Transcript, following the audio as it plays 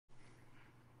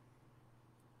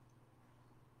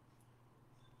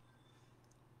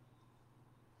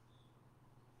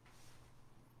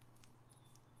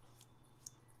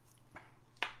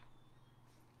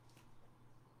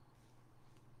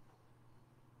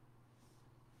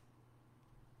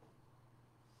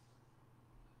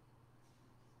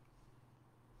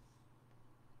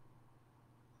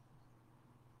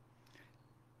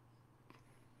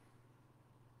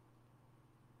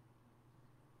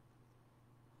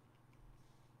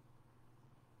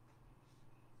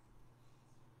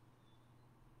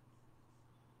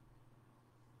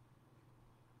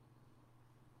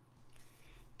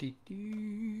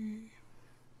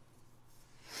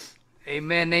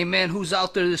Amen, amen. Who's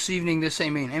out there this evening, this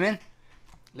amen? Amen?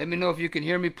 Let me know if you can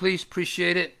hear me, please.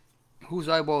 Appreciate it. Whose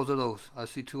eyeballs are those? I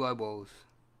see two eyeballs.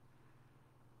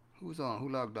 Who's on? Who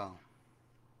logged on?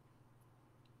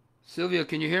 Sylvia,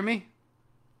 can you hear me?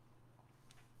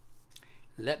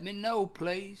 Let me know,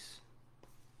 please.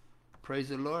 Praise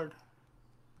the Lord.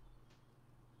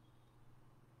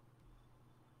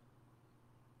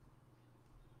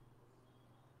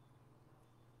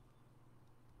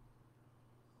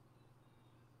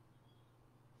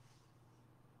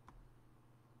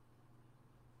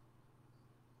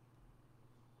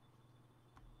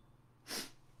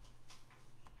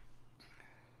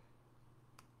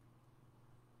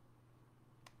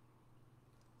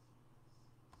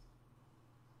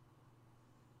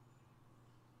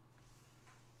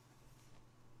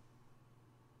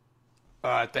 All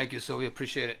right, thank you, Sylvia.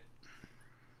 Appreciate it.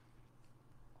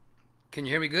 Can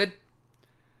you hear me good?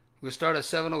 We'll start at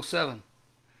 7:07.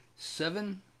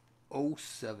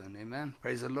 7:07. Amen.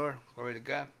 Praise the Lord. Glory to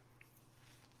God.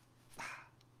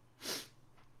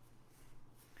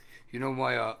 You know,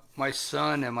 my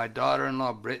son and my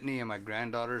daughter-in-law Brittany and my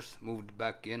granddaughters moved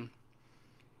back in,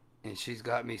 and she's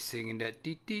got me singing that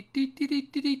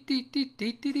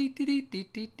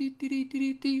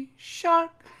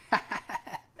shark.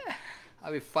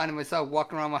 I'll be finding myself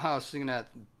walking around my house singing that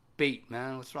bait,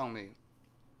 man. What's wrong with me?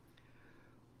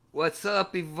 What's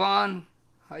up, Yvonne?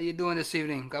 How you doing this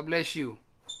evening? God bless you.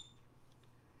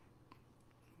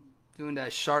 Doing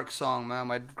that shark song, man.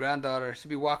 My granddaughter should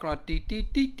be walking around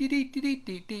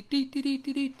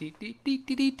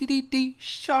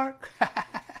shark.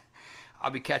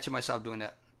 I'll be catching myself doing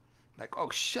that. Like,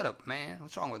 oh, shut up, man.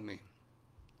 What's wrong with me?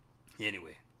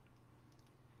 Anyway.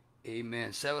 Amen.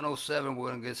 7:07, we're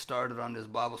going to get started on this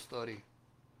Bible study.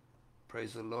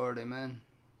 Praise the Lord. Amen.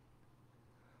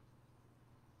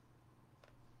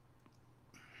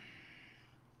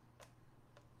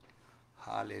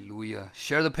 Hallelujah.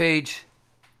 Share the page.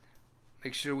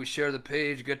 Make sure we share the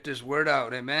page. Get this word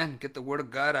out. Amen. Get the word of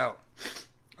God out.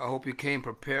 I hope you came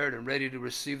prepared and ready to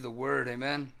receive the word.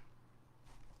 Amen.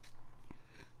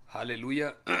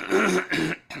 Hallelujah.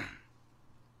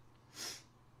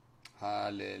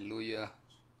 Hallelujah.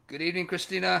 Good evening,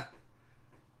 Christina.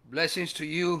 Blessings to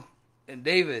you and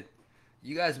David.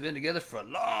 You guys have been together for a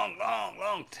long, long,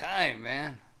 long time,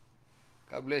 man.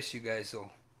 God bless you guys, though.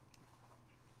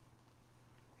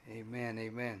 Amen,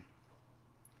 amen.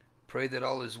 Pray that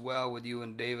all is well with you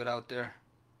and David out there.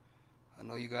 I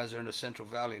know you guys are in the Central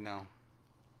Valley now.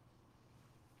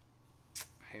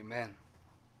 Amen.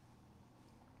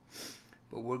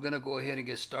 But we're going to go ahead and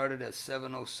get started at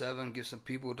 7:07. Give some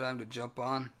people time to jump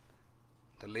on,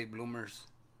 the late bloomers.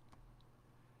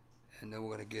 And then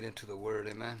we're going to get into the word.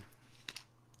 Amen.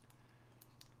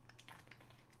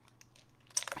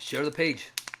 Share the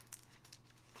page.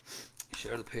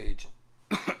 Share the page.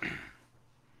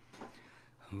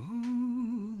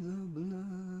 Oh, the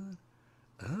blood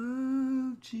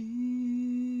of Jesus.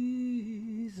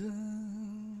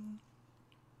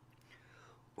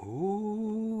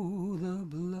 Oh, the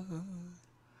blood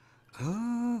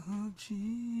of Jesus.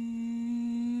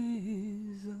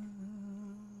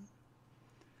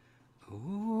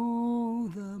 Oh,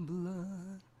 the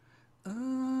blood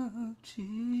of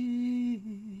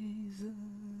Jesus.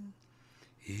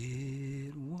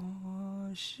 It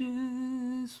washes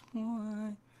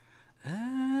white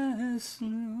as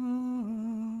snow.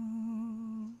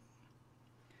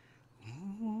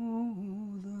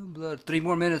 Oh, the blood. 3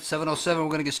 more minutes. 7:07. We're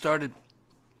going to get started.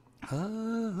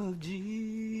 Of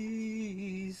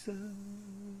Jesus.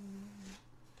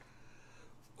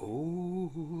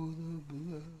 Oh, the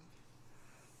blood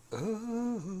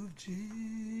of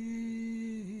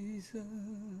Jesus.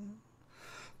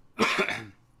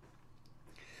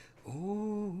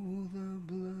 Oh, the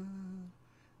blood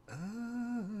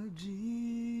of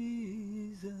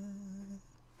Jesus.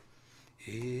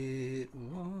 It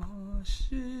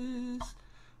washes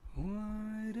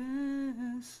white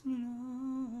as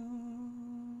snow.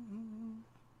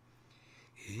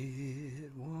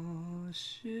 It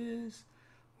washes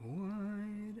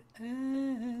white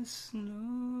as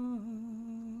snow.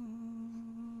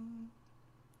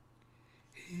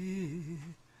 It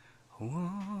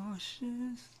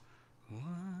washes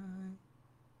white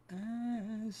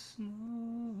as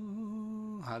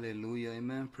snow. Hallelujah.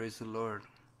 Amen. Praise the Lord.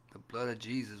 The blood of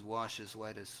Jesus washes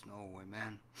white as snow.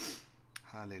 Amen.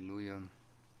 Hallelujah.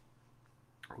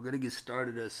 We're going to get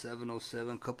started at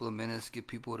 7:07. A couple of minutes. Get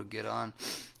people to get on.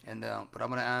 And but I'm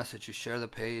going to ask that you share the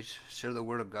page. Share the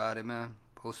word of God. Amen.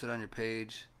 Post it on your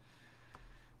page.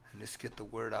 And let's get the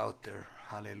word out there.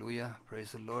 Hallelujah.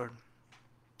 Praise the Lord.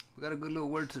 We got a good little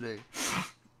word today.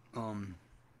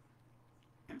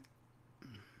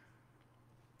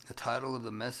 The title of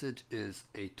the message is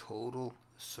A Total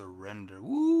Surrender.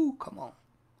 Woo, come on.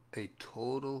 A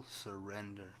total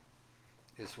surrender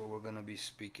is what we're going to be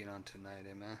speaking on tonight.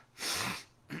 Amen.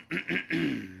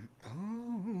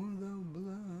 Oh, the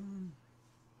blood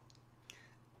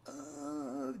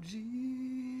of Jesus.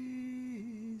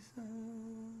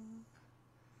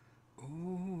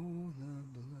 Oh, the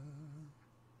blood.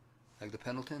 Like the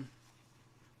Pendleton?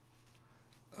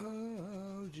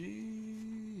 Oh,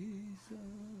 Jesus.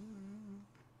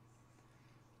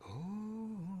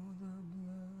 Oh, the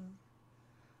blood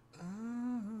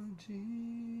of Jesus.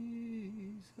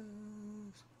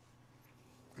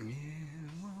 It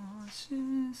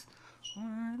washes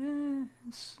white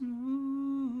as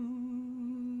snow.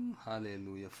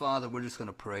 Hallelujah. Father, we're just going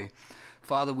to pray.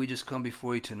 Father, we just come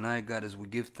before you tonight, God, as we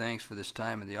give thanks for this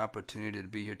time and the opportunity to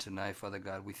be here tonight, Father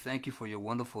God. We thank you for your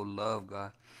wonderful love,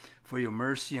 God, for your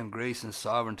mercy and grace and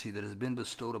sovereignty that has been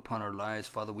bestowed upon our lives.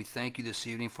 Father, we thank you this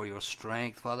evening for your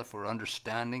strength, Father, for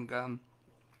understanding, God,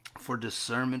 for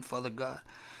discernment, Father God.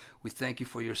 We thank you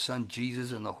for your Son,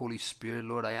 Jesus, and the Holy Spirit,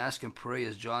 Lord. I ask and pray,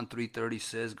 as John 3:30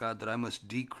 says, God, that I must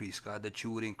decrease, God, that you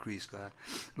would increase, God.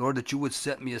 Lord, that you would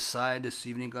set me aside this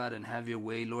evening, God, and have your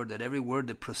way, Lord, that every word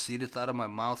that proceedeth out of my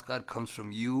mouth, God, comes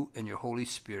from you and your Holy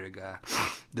Spirit, God.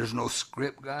 There's no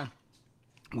script, God.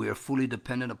 We are fully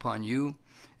dependent upon you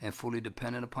and fully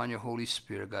dependent upon your Holy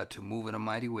Spirit, God, to move in a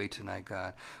mighty way tonight,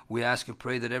 God. We ask and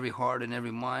pray that every heart and every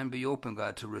mind be open,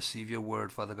 God, to receive your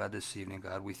word, Father God, this evening,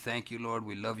 God. We thank you, Lord.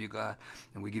 We love you, God.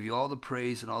 And we give you all the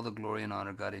praise and all the glory and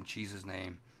honor, God, in Jesus'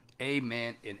 name.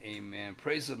 Amen and amen.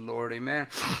 Praise the Lord. Amen.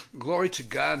 Glory to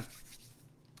God.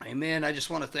 Amen. I just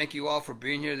want to thank you all for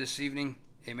being here this evening.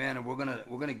 Amen. And we're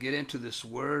gonna get into this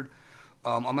word.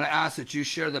 I'm gonna ask that you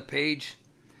share the page,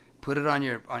 put it on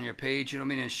your page, you know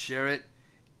what I mean, and share it.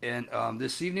 And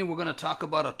this evening we're going to talk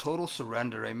about a total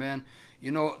surrender. Amen.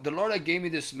 You know, the Lord gave me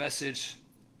this message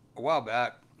a while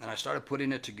back, and I started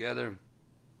putting it together.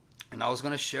 And I was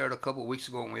going to share it a couple of weeks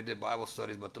ago when we did Bible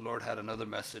studies, but the Lord had another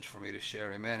message for me to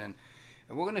share. Amen. And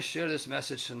we're going to share this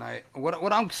message tonight.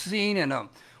 What I'm seeing and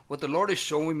what the Lord is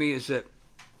showing me is that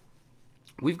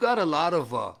we've got a lot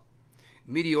of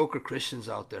mediocre Christians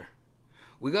out there.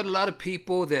 We got a lot of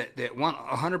people that want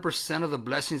 100% of the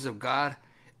blessings of God,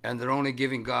 and they're only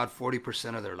giving God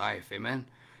 40% of their life. Amen.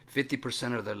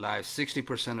 50% of their life,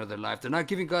 60% of their life. They're not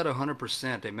giving God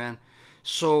 100%. Amen.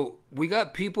 So we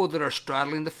got people that are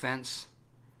straddling the fence.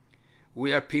 We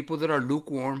have people that are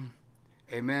lukewarm.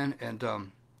 Amen. And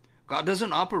God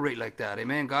doesn't operate like that.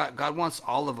 Amen. God wants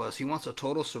all of us. He wants a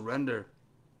total surrender.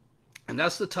 And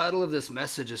that's the title of this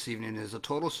message this evening, is a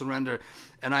total surrender.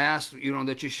 And I asked,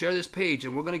 that you share this page,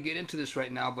 and we're going to get into this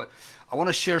right now, but I want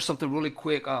to share something really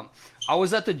quick. I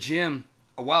was at the gym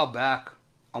a while back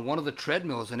on one of the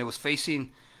treadmills, and it was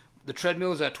facing, the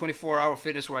treadmill is at 24 Hour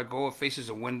Fitness where I go. It faces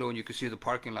a window, and you can see the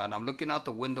parking lot. And I'm looking out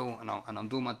the window, and I'm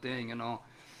doing my thing, And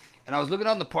I was looking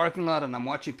out in the parking lot, and I'm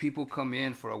watching people come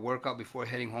in for a workout before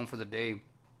heading home for the day.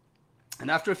 And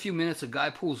after a few minutes, a guy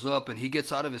pulls up, and he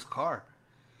gets out of his car.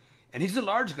 And he's a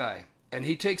large guy, and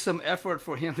he takes some effort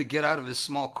for him to get out of his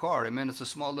small car. Amen. It's a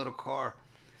small little car.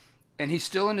 And he's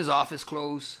still in his office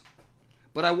clothes.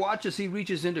 But I watch as he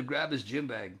reaches in to grab his gym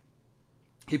bag.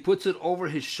 He puts it over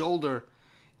his shoulder,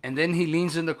 and then he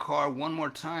leans in the car one more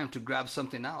time to grab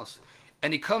something else.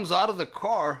 And he comes out of the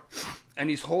car, and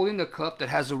he's holding the cup that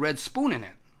has a red spoon in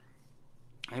it.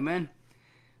 Amen.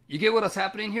 You get what's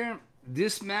happening here?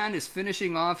 This man is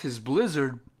finishing off his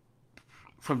Blizzard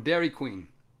from Dairy Queen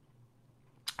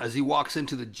as he walks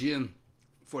into the gym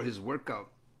for his workout.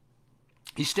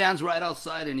 He stands right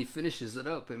outside and he finishes it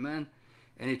up, amen?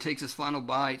 And he takes his final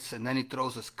bites, and then he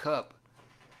throws his cup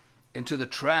into the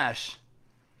trash,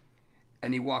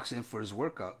 and he walks in for his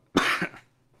workout.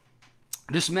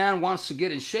 This man wants to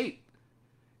get in shape,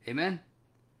 amen?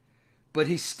 But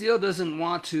he still doesn't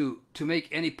want to make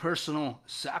any personal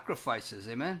sacrifices,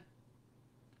 amen?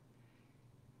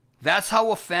 That's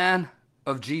how a fan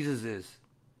of Jesus is.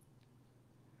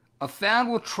 A fan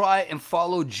will try and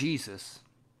follow Jesus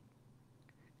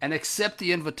and accept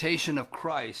the invitation of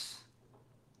Christ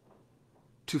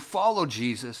to follow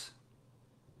Jesus,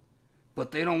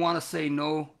 but they don't want to say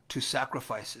no to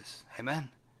sacrifices. Amen?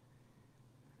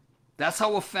 That's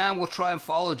how a fan will try and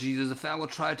follow Jesus. A fan will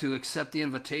try to accept the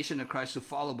invitation of Christ to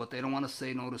follow, but they don't want to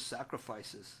say no to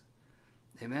sacrifices.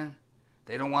 Amen?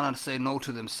 They don't want to say no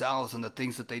to themselves and the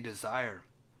things that they desire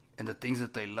and the things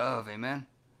that they love. Amen?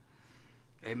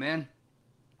 Amen.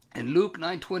 And Luke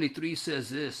 9:23 says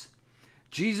this: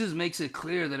 Jesus makes it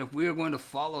clear that if we are going to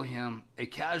follow him, a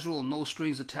casual, no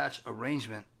strings attached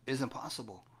arrangement isn't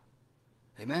possible.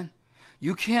 Amen?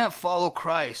 You can't follow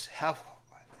Christ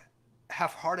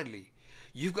half-heartedly.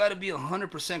 You've got to be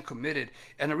 100% committed.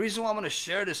 And the reason why I'm going to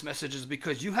share this message is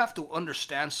because you have to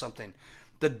understand something.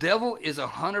 The devil is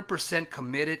 100%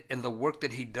 committed in the work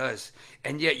that he does.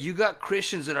 And yet you got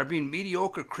Christians that are being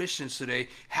mediocre Christians today,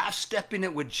 half-stepping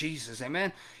it with Jesus.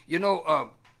 Amen? You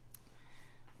know,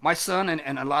 my son,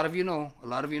 and a lot of you know,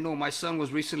 my son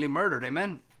was recently murdered.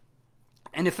 Amen?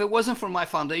 And if it wasn't for my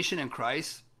foundation in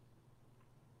Christ,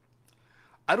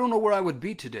 I don't know where I would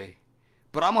be today.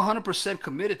 But I'm 100%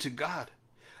 committed to God.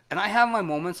 And I have my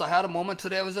moments. I had a moment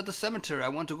today. I was at the cemetery. I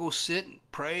went to go sit and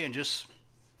pray and just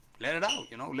let it out,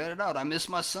 let it out. I miss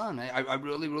my son. I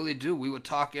really, really do. We would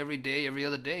talk every day, every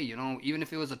other day, even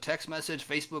if it was a text message,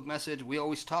 Facebook message, we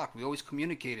always talked. We always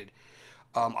communicated.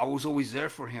 I was always there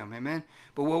for him. Amen.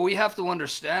 But what we have to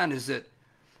understand is that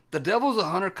the devil's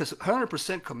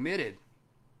 100% committed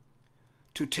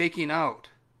to taking out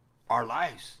our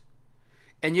lives.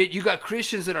 And yet you got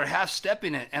Christians that are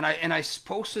half-stepping it. And I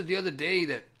posted the other day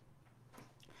that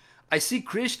I seen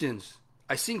Christians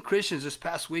this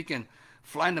past weekend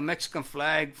flying the Mexican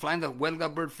flag, flying the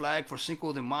Huelga bird flag for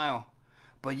Cinco de Mayo,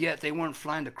 but yet they weren't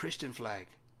flying the Christian flag.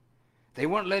 They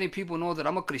weren't letting people know that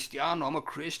I'm a Cristiano, I'm a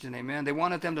Christian, amen. They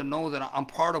wanted them to know that I'm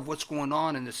part of what's going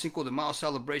on in the Cinco de Mayo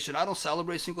celebration. I don't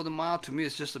celebrate Cinco de Mayo. To me,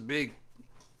 it's just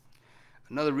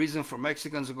another reason for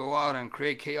Mexicans to go out and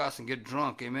create chaos and get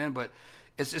drunk, amen. But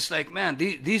it's just like, man,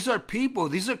 these are people,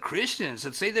 these are Christians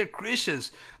that say they're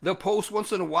Christians. They'll post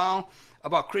once in a while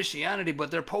about Christianity,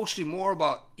 but they're posting more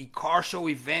about car show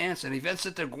events and events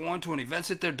that they're going to and events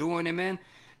that they're doing, amen.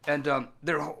 And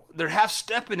they're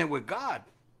half-stepping it with God.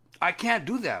 I can't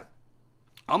do that.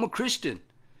 I'm a Christian.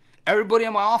 Everybody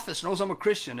in my office knows I'm a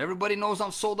Christian. Everybody knows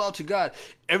I'm sold out to God.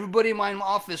 Everybody in my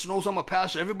office knows I'm a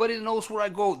pastor. Everybody that knows where I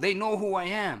go, they know who I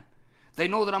am. They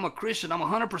know that I'm a Christian. I'm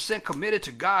 100% committed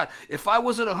to God. If I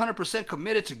wasn't 100%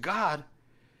 committed to God,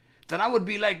 then I would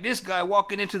be like this guy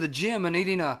walking into the gym and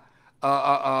eating a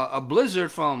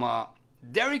blizzard from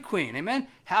Dairy Queen. Amen?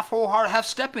 Half whole heart, half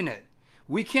stepping it.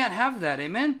 We can't have that.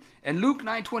 Amen? And Luke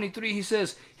 9:23, he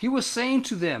says, he was saying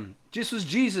to them, this was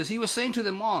Jesus, he was saying to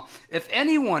them all,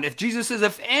 if Jesus says,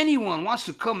 if anyone wants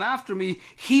to come after me,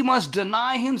 he must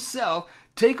deny himself,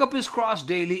 take up his cross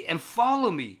daily, and follow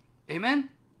me. Amen?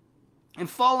 And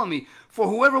follow me. For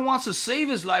whoever wants to save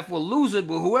his life will lose it,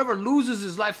 but whoever loses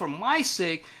his life for my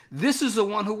sake, this is the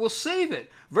one who will save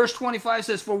it. Verse 25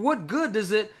 says, for what good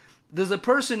does a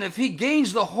person if he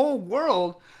gains the whole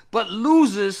world, but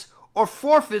loses or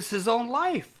forfeits his own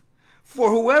life? For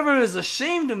whoever is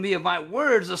ashamed of me of my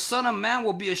words, the Son of Man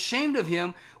will be ashamed of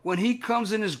him when he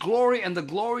comes in his glory and the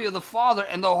glory of the Father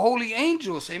and the holy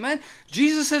angels. Amen.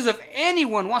 Jesus says, if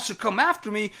anyone wants to come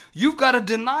after me, you've got to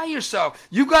deny yourself.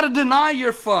 You've got to deny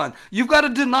your fun. You've got to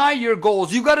deny your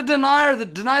goals. You've got to deny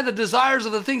the desires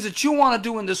of the things that you want to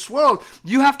do in this world.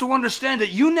 You have to understand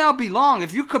that you now belong.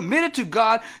 If you're committed to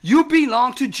God, you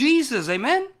belong to Jesus.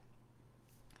 Amen.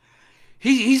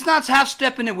 He's not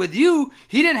half-stepping it with you.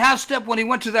 He didn't half-step when he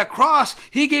went to that cross.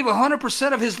 He gave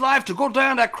 100% of his life to go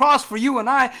down that cross for you and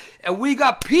I. And we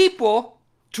got people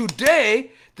today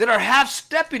that are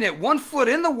half-stepping it. 1 foot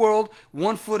in the world,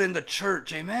 1 foot in the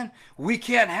church. Amen? We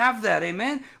can't have that.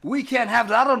 Amen? We can't have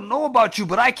that. I don't know about you,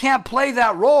 but I can't play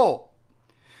that role.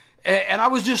 And I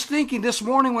was just thinking this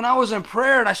morning when I was in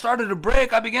prayer and I started to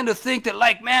break, I began to think that,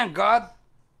 like, man, God,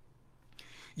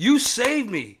 you saved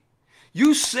me.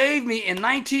 You saved me in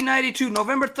 1992,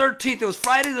 November 13th. It was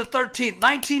Friday the 13th,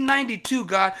 1992,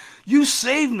 God. You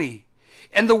saved me.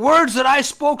 And the words that I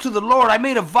spoke to the Lord, I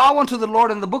made a vow unto the Lord.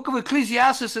 In the book of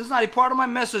Ecclesiastes, it's not a part of my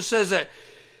message, says that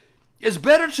it's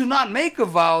better to not make a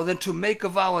vow than to make a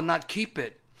vow and not keep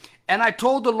it. And I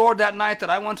told the Lord that night that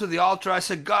I went to the altar, I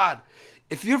said, God,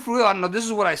 if you're for real, I know this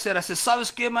is what I said. I said,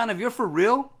 ¿Sabes qué, man? If you're for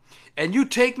real, and you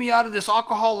take me out of this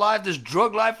alcohol life, this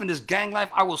drug life, and this gang life,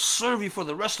 I will serve you for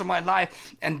the rest of my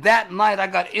life. And that night, I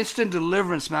got instant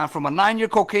deliverance, man, from a 9-year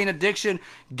cocaine addiction,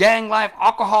 gang life,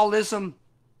 alcoholism.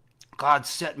 God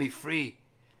set me free.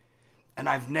 And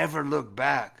I've never looked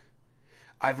back.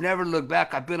 I've never looked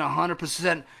back. I've been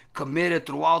 100% committed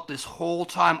throughout this whole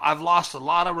time. I've lost a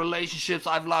lot of relationships.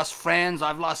 I've lost friends.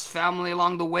 I've lost family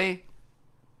along the way.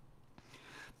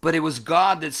 But it was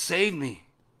God that saved me.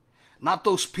 Not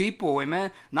those people, amen.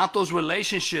 Not those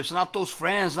relationships, not those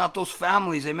friends, not those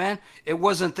families, amen. It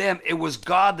wasn't them. It was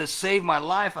God that saved my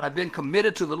life, and I've been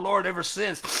committed to the Lord ever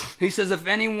since. He says, if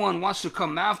anyone wants to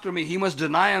come after me, he must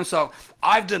deny himself.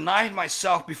 I've denied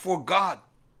myself before God.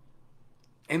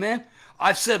 Amen.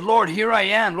 I've said, Lord, here I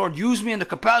am. Lord, use me in the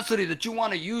capacity that you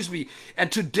want to use me.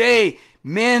 And today,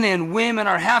 men and women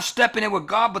are half stepping in with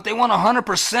God, but they want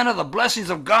 100% of the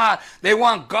blessings of God. They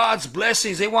want God's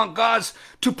blessings. They want God's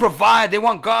to provide. They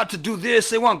want God to do this.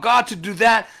 They want God to do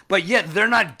that. But yet they're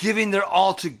not giving their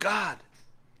all to God.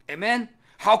 Amen?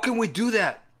 How can we do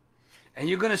that? And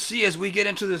you're going to see as we get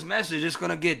into this message, it's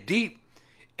going to get deep.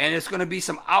 And it's going to be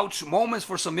some ouch moments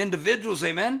for some individuals.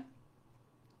 Amen?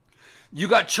 You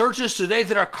got churches today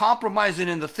that are compromising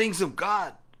in the things of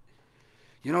God.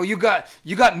 You know, you got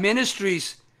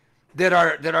ministries that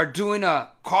are doing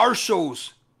car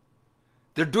shows.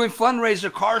 They're doing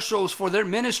fundraiser car shows for their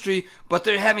ministry, but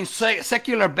they're having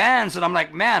secular bands. And I'm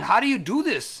like, man, how do you do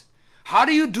this? How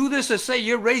do you do this and say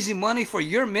you're raising money for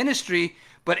your ministry,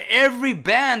 but every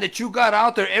band that you got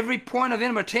out there, every point of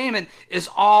entertainment is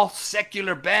all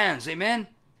secular bands? Amen?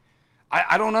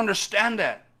 I don't understand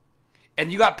that.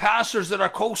 And you got pastors that are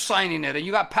co-signing it, and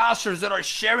you got pastors that are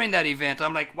sharing that event.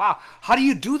 I'm like, wow, how do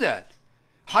you do that?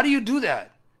 How do you do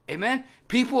that? Amen?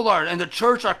 People are, and the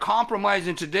church are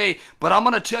compromising today, but I'm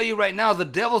going to tell you right now, the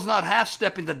devil's not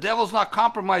half-stepping. The devil's not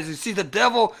compromising. See, the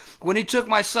devil, when he took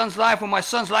my son's life, when my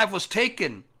son's life was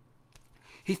taken,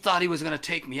 he thought he was going to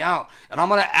take me out. And I'm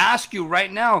going to ask you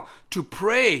right now to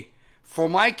pray for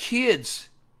my kids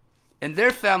and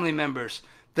their family members.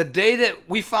 The day that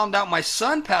we found out my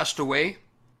son passed away,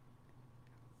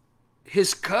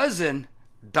 his cousin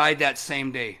died that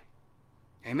same day.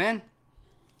 Amen?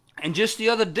 And just the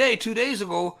other day, 2 days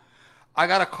ago, I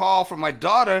got a call from my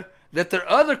daughter that their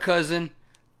other cousin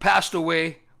passed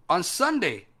away on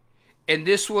Sunday. And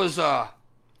this was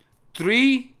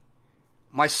three,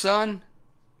 my son,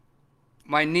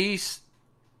 my niece,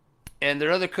 and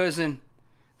their other cousin.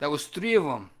 That was three of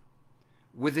them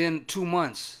within 2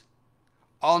 months.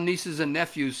 All nieces and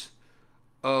nephews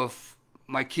of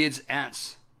my kids'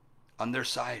 aunts on their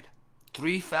side.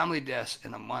 3 family deaths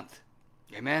in a month.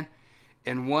 Amen?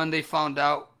 And one we found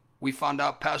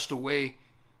out passed away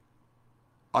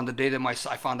on the day that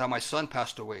I found out my son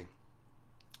passed away.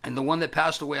 And the one that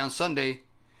passed away on Sunday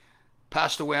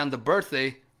passed away on the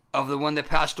birthday of the one that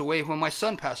passed away when my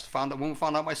son when we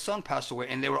found out my son passed away.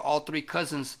 And they were all 3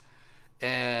 cousins,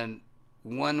 and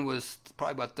one was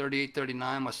probably about 38,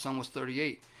 39. My son was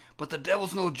 38. But the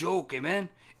devil's no joke, amen?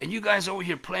 And you guys over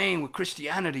here playing with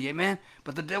Christianity, amen?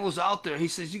 But the devil's out there. He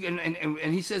says,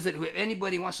 and he says that if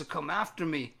anybody wants to come after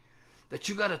me, that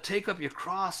you got to take up your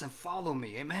cross and follow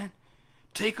me, amen?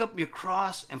 Take up your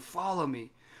cross and follow me.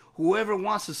 Whoever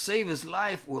wants to save his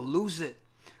life will lose it.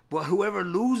 But whoever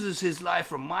loses his life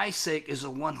for my sake is the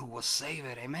one who will save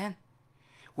it, amen?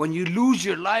 When you lose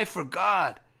your life for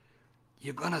God,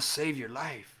 you're going to save your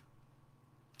life.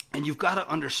 And you've got to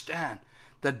understand,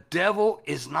 the devil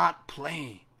is not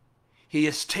playing. He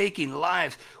is taking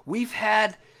lives. We've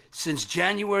had, since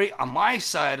January, on my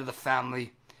side of the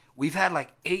family, we've had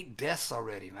like 8 deaths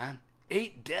already, man.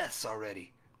 8 deaths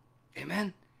already.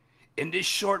 Amen? In this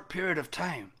short period of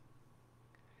time.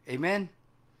 Amen?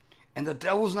 And the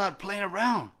devil's not playing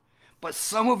around. But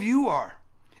some of you are.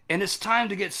 And it's time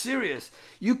to get serious.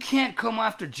 You can't come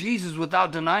after Jesus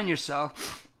without denying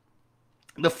yourself.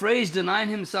 The phrase denying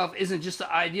himself isn't just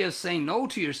the idea of saying no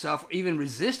to yourself or even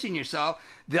resisting yourself.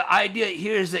 The idea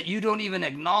here is that you don't even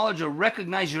acknowledge or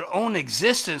recognize your own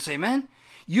existence. Amen?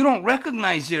 You don't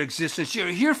recognize your existence. You're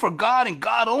here for God and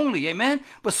God only. Amen?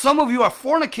 But some of you are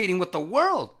fornicating with the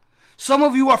world. Some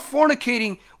of you are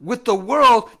fornicating with the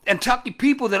world and telling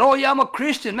people that, oh yeah, I'm a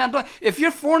Christian. Man, if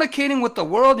you're fornicating with the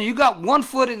world and you got 1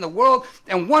 foot in the world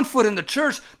and 1 foot in the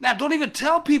church, man, don't even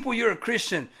tell people you're a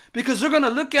Christian, because they're going to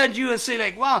look at you and say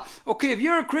like, wow, okay, if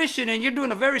you're a Christian and you're doing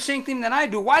the very same thing that I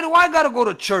do, why do I got to go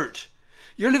to church?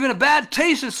 You're leaving a bad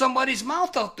taste in somebody's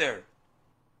mouth out there.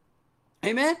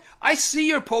 Amen? I see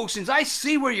your postings. I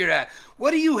see where you're at.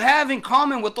 What do you have in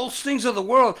common with those things of the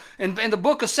world? In the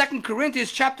book of 2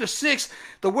 Corinthians chapter 6,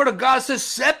 the word of God says,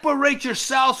 separate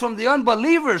yourselves from the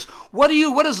unbelievers. What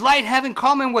does light have in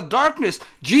common with darkness?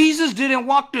 Jesus didn't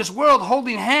walk this world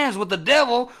holding hands with the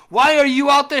devil. Why are you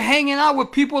out there hanging out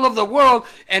with people of the world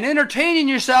and entertaining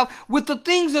yourself with the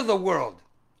things of the world?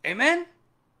 Amen?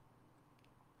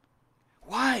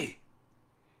 Why?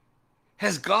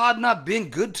 Has God not been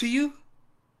good to you?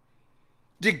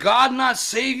 Did God not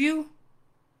save you?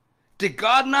 Did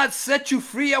God not set you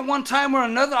free at one time or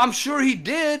another? I'm sure he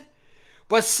did.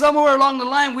 But somewhere along the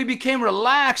line, we became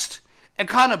relaxed and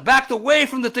kind of backed away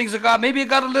from the things of God. Maybe it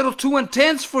got a little too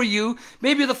intense for you.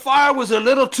 Maybe the fire was a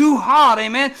little too hot,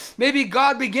 amen? Maybe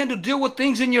God began to deal with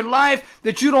things in your life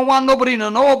that you don't want nobody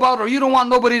to know about or you don't want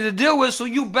nobody to deal with, so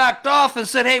you backed off and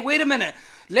said, hey, wait a minute.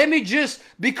 Let me just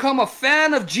become a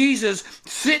fan of Jesus,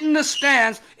 sit in the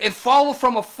stands and follow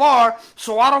from afar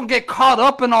so I don't get caught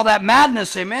up in all that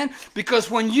madness, amen?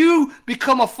 Because when you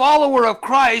become a follower of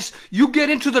Christ, you get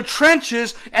into the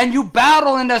trenches and you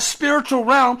battle in that spiritual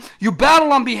realm. You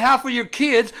battle on behalf of your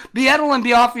kids, battle on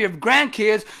behalf of your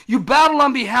grandkids, you battle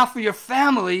on behalf of your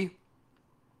family.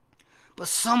 But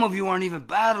some of you aren't even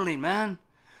battling, man.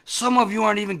 Some of you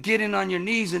aren't even getting on your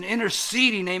knees and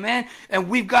interceding, amen? And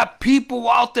we've got people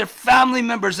out there, family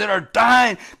members that are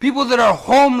dying, people that are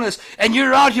homeless, and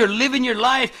you're out here living your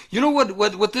life. You know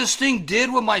what this thing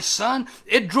did with my son?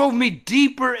 It drove me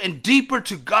deeper and deeper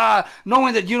to God,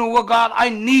 knowing that, you know what, God, I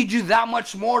need you that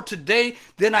much more today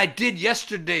than I did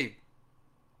yesterday.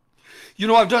 You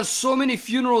know, I've done so many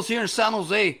funerals here in San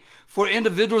Jose for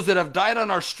individuals that have died on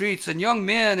our streets, and young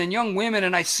men and young women,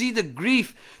 and I see the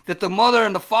grief that the mother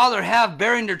and the father have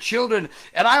bearing their children.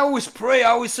 And I always pray, I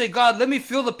always say, God, let me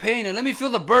feel the pain and let me feel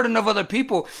the burden of other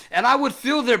people. And I would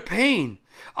feel their pain.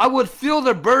 I would feel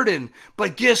their burden.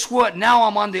 But guess what? Now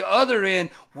I'm on the other end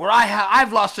where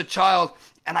I've lost a child,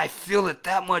 and I feel it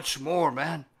that much more,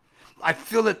 man. I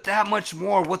feel it that much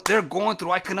more, what they're going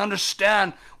through. I can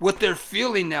understand what they're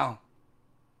feeling now.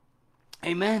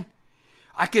 Amen.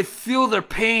 I could feel their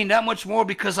pain that much more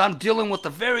because I'm dealing with the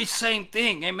very same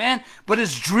thing, amen? But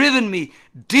it's driven me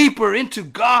deeper into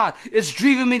God. It's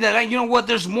driven me that, you know what,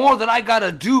 there's more that I got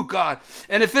to do, God.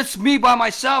 And if it's me by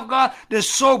myself, God, then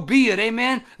so be it,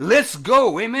 amen? Let's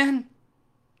go, amen?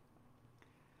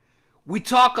 We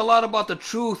talk a lot about the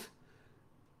truth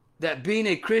that being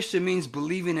a Christian means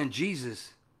believing in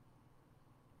Jesus.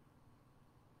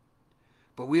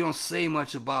 But we don't say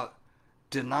much about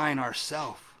denying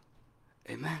ourselves.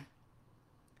 Amen.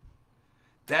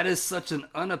 That is such an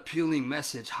unappealing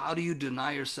message. How do you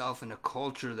deny yourself in a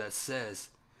culture that says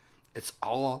it's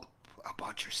all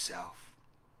about yourself?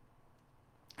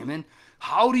 Amen.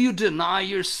 How do you deny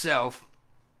yourself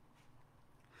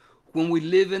when we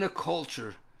live in a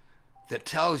culture that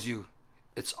tells you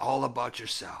it's all about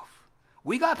yourself?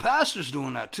 We got pastors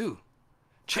doing that too.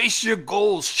 Chase your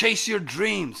goals, chase your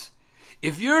dreams.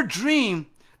 If your dream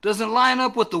doesn't line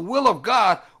up with the will of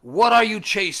God, what are you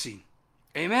chasing?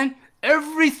 Amen?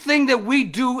 Everything that we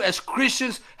do as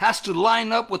Christians has to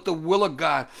line up with the will of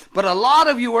God. But a lot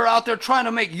of you are out there trying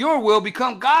to make your will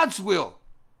become God's will.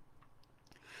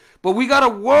 But we got a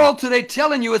world today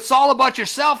telling you it's all about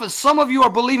yourself, and some of you are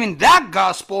believing that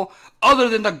gospel other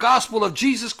than the gospel of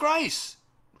Jesus Christ.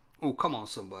 Oh, come on,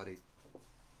 somebody.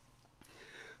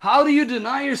 How do you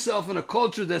deny yourself in a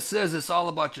culture that says it's all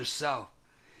about yourself?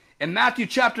 In Matthew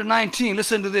chapter 19,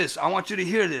 listen to this. I want you to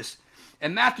hear this.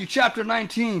 In Matthew chapter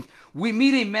 19, we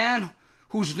meet a man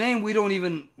whose name we don't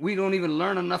even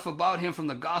learn enough about him from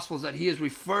the Gospels, that he is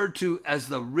referred to as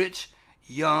the rich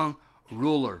young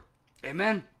ruler.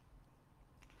 Amen.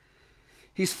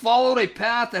 He's followed a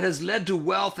path that has led to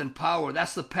wealth and power.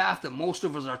 That's the path that most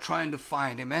of us are trying to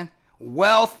find. Amen.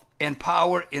 Wealth and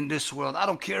power in this world. I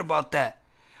don't care about that.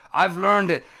 I've learned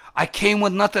it. I came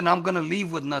with nothing. I'm going to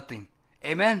leave with nothing.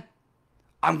 Amen.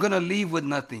 I'm going to leave with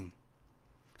nothing.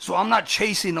 So I'm not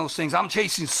chasing those things. I'm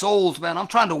chasing souls, man. I'm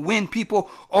trying to win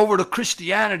people over to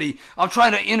Christianity. I'm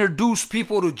trying to introduce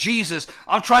people to Jesus.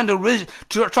 I'm trying to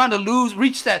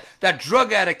reach that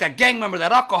drug addict, that gang member,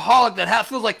 that alcoholic that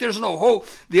feels like there's no hope.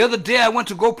 The other day I went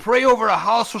to go pray over a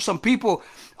house for some people.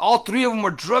 All three of them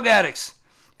were drug addicts.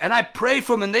 And I prayed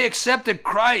for them and they accepted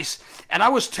Christ. And I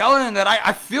was telling them that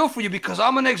I feel for you because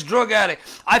I'm an ex-drug addict.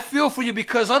 I feel for you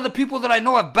because other people that I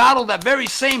know have battled that very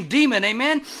same demon.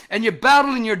 Amen? And you're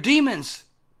battling your demons.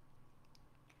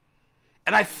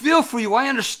 And I feel for you. I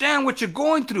understand what you're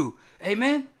going through.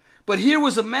 Amen? But here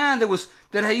was a man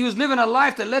that he was living a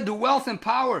life that led to wealth and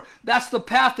power. That's the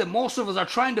path that most of us are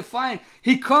trying to find.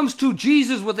 He comes to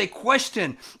Jesus with a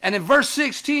question. And in verse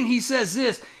 16, he says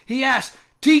this. He asks,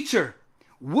 "Teacher,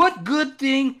 what good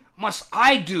thing must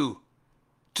I do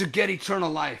to get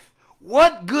eternal life?"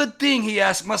 What good thing, he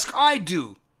asked, must I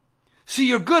do? See,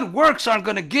 your good works aren't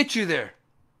going to get you there.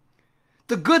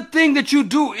 The good thing that you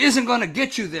do isn't going to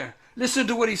get you there. Listen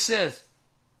to what he says.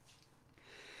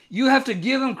 You have to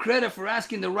give him credit for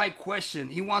asking the right question.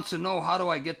 He wants to know, how do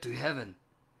I get to heaven?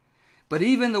 But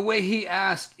even the way he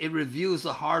asked, it reveals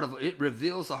the heart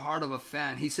of a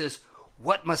fan. He says,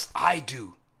 what must I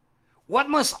do? What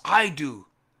must I do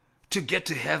to get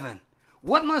to heaven?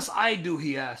 What must I do,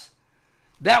 he asked.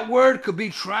 That word could be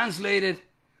translated,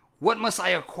 what must I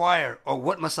acquire, or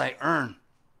what must I earn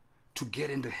to get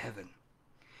into heaven?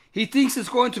 He thinks it's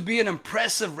going to be an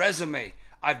impressive resume.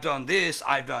 I've done this,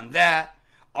 I've done that.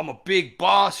 I'm a big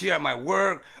boss here at my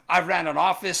work. I've ran an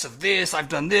office of this. I've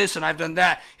done this and I've done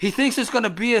that. He thinks it's going to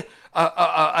be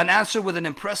an answer with an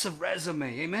impressive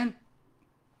resume. Amen?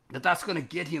 That's going to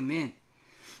get him in.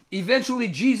 Eventually,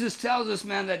 Jesus tells us,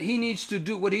 man, that he needs to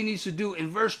do what he needs to do.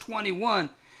 In verse 21,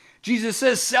 Jesus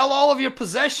says, sell all of your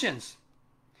possessions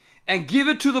and give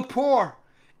it to the poor,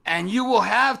 and you will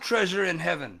have treasure in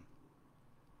heaven.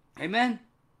 Amen?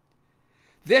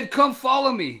 Then come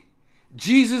follow me.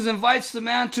 Jesus invites the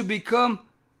man to become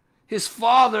his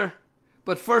father,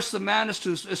 but first the man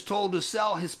is told to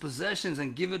sell his possessions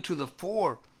and give it to the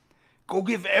poor. Go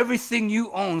give everything you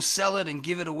own, sell it and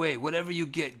give it away. Whatever you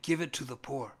get, give it to the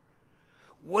poor.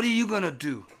 What are you going to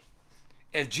do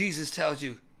if Jesus tells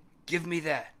you, give me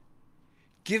that?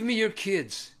 Give me your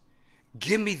kids.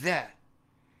 Give me that.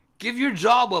 Give your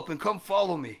job up and come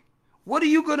follow me. What are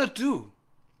you going to do?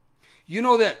 You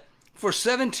know that for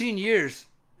 17 years,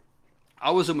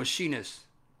 I was a machinist.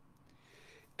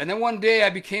 And then one day I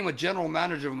became a general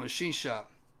manager of a machine shop.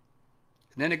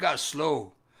 And then it got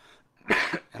slow.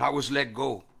 And I was let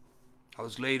go. I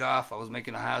was laid off. I was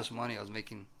making a house money. I was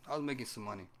making some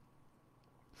money.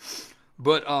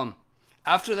 But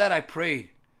after that I prayed.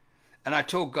 And I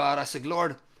told God, I said,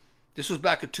 Lord, this was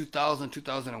back in 2000,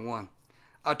 2001.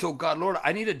 I told God, Lord,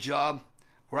 I need a job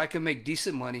where I can make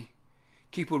decent money,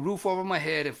 keep a roof over my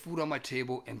head and food on my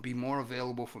table, and be more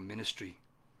available for ministry.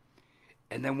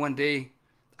 And then one day,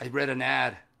 I read an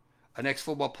ad. An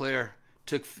ex-football player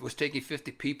was taking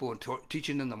 50 people and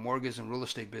teaching them the mortgage and real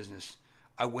estate business.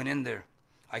 I went in there.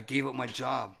 I gave up my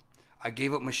job. I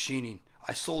gave up machining.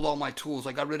 I sold all my tools.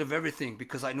 I got rid of everything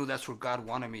because I knew that's where God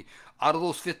wanted me. Out of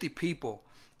those 50 people,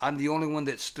 I'm the only one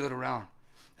that stood around.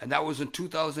 And that was in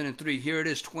 2003. Here it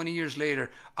is, 20 years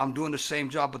later. I'm doing the same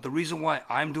job. But the reason why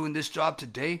I'm doing this job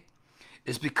today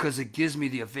is because it gives me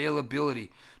the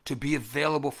availability to be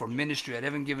available for ministry at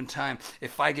any given time.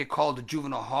 If I get called to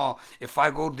juvenile hall, if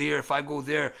I go there, if I go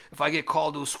there, if I get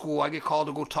called to a school, I get called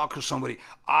to go talk to somebody,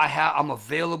 I'm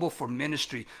available for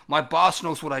ministry. My boss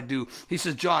knows what I do. He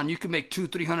says, John, you can make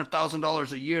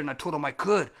 $200,000-$300,000 a year. And I told him I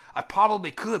could. I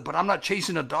probably could, but I'm not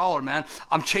chasing a dollar, man.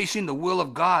 I'm chasing the will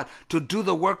of God to do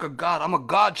the work of God. I'm a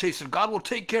God chaser. God will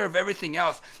take care of everything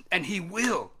else, and he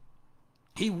will.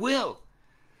 He will.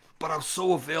 But I'm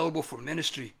so available for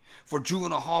ministry, for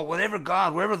juvenile hall,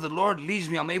 wherever the Lord leads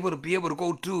me, I'm able to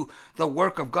go do the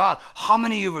work of God. How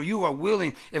many of you are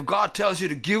willing, if God tells you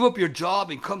to give up your job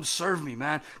and come serve me,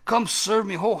 man? Come serve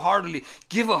me wholeheartedly.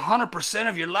 Give 100%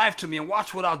 of your life to me and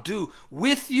watch what I'll do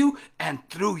with you and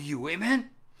through you. Amen?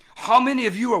 How many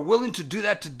of you are willing to do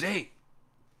that today?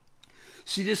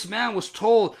 See, this man was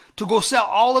told to go sell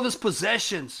all of his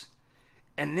possessions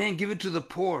and then give it to the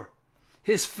poor.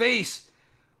 His face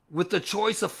with the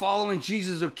choice of following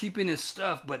Jesus or keeping his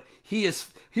stuff, but he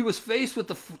was faced with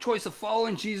the choice of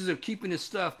following Jesus or keeping his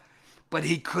stuff, but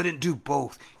he couldn't do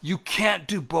both. You can't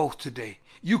do both today.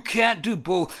 You can't do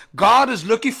both. God is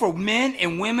looking for men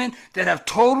and women that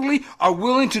are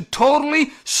willing to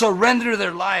totally surrender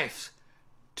their lives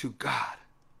to God.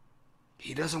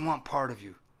 He doesn't want part of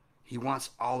you. He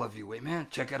wants all of you. Amen.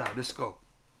 Check it out. Let's go.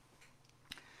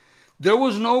 There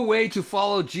was no way to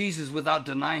follow Jesus without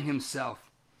denying himself.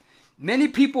 Many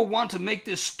people want to make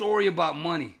this story about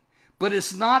money, but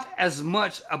it's not as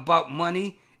much about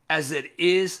money as it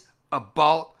is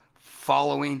about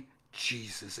following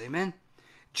Jesus. Amen.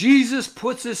 Jesus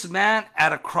puts this man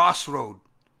at a crossroad.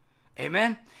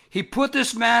 Amen. He put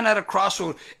this man at a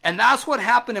crossroad. And that's what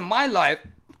happened in my life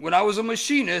when I was a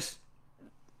machinist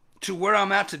to where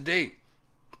I'm at today.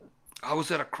 I was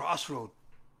at a crossroad.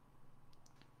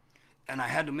 And I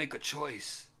had to make a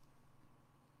choice.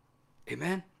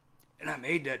 Amen. And I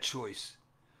made that choice.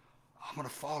 I'm going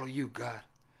to follow you, God.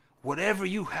 Whatever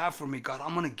you have for me, God,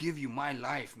 I'm going to give you my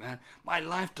life, man. My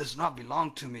life does not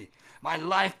belong to me. My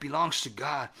life belongs to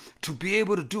God. To be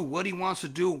able to do what he wants to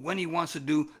do, when he wants to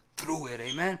do, through it.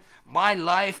 Amen. My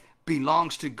life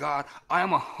belongs to God. I am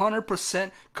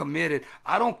 100% committed.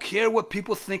 I don't care what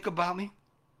people think about me.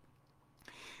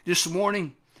 This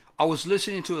morning, I was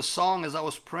listening to a song as I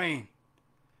was praying.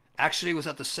 Actually, it was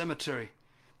at the cemetery.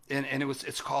 And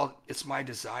it's called It's My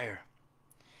Desire.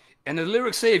 And the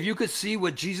lyrics say, if you could see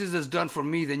what Jesus has done for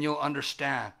me, then you'll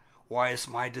understand why it's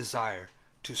my desire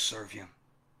to serve him,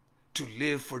 to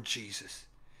live for Jesus.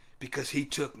 Because he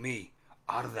took me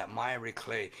out of that miry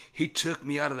clay. He took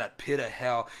me out of that pit of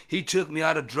hell. He took me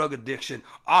out of drug addiction,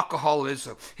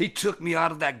 alcoholism. He took me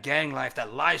out of that gang life,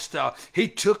 that lifestyle. He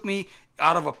took me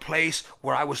out of a place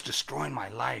where I was destroying my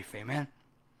life. Amen.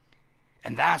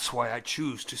 And that's why I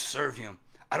choose to serve him.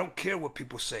 I don't care what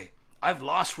people say. I've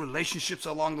lost relationships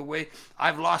along the way.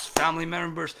 I've lost family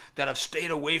members that have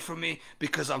stayed away from me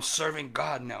because I'm serving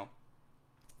God now.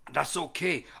 That's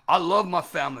okay. I love my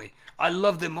family. I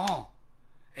love them all.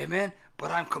 Amen.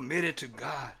 But I'm committed to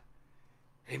God.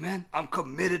 Amen. I'm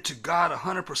committed to God,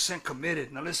 100%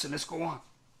 committed. Now listen, let's go on.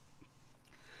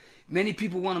 Many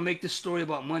people want to make this story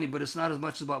about money, but it's not as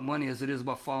much about money as it is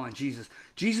about following Jesus.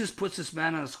 Jesus puts this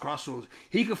man on his crossroads.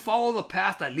 He could follow the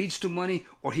path that leads to money,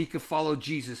 or he could follow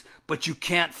Jesus, but you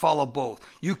can't follow both.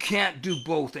 You can't do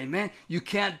both, amen? You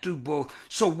can't do both.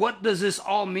 So what does this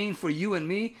all mean for you and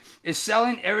me? Is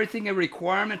selling everything a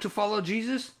requirement to follow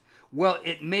Jesus? Well,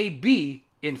 it may be.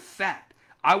 In fact,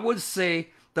 I would say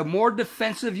the more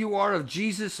defensive you are of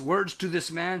Jesus' words to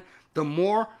this man, the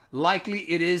more likely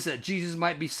it is that Jesus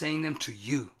might be saying them to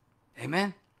you.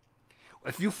 Amen?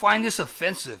 If you find this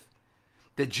offensive,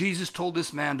 that Jesus told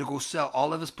this man to go sell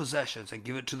all of his possessions and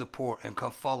give it to the poor and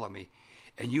come follow me,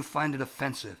 and you find it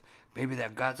offensive, maybe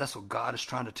that's what God is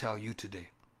trying to tell you today.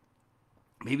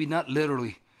 Maybe not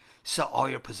literally sell all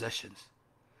your possessions,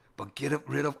 but get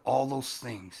rid of all those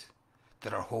things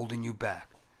that are holding you back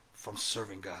from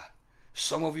serving God.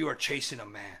 Some of you are chasing a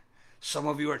man. Some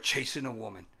of you are chasing a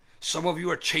woman. Some of you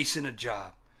are chasing a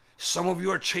job. Some of you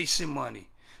are chasing money.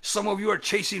 Some of you are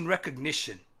chasing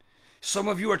recognition. Some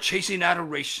of you are chasing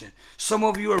adoration. Some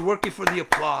of you are working for the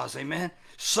applause. Amen.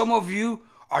 Some of you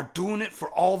are doing it for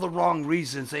all the wrong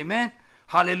reasons. Amen.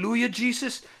 Hallelujah,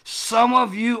 Jesus. Some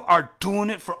of you are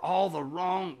doing it for all the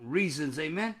wrong reasons.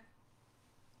 Amen.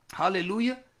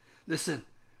 Hallelujah. Listen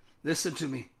to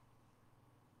me.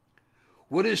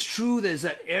 What is true is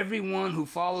that everyone who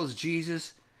follows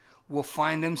Jesus will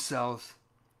find themselves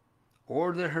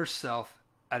or herself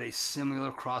at a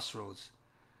similar crossroads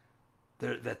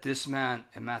that this man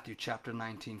in Matthew chapter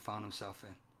 19 found himself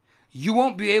in. You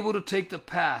won't be able to take the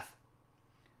path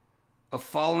of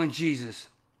following Jesus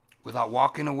without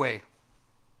walking away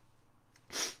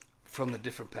from the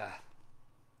different path.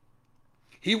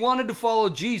 He wanted to follow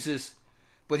Jesus,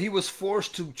 but he was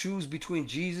forced to choose between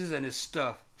Jesus and his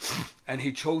stuff, and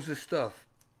he chose his stuff.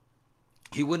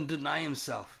 He wouldn't deny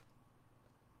himself.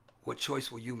 What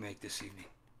choice will you make this evening?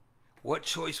 What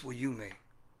choice will you make?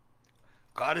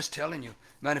 God is telling you.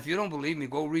 Man, if you don't believe me,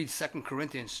 go read 2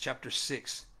 Corinthians chapter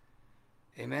 6.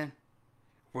 Amen.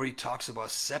 Where he talks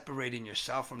about separating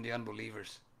yourself from the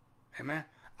unbelievers. Amen.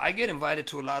 I get invited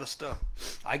to a lot of stuff.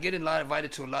 I get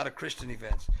invited to a lot of Christian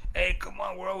events. Hey, come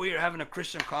on, we're over here having a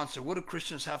Christian concert. What do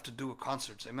Christians have to do with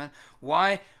concerts? Amen.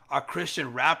 Why are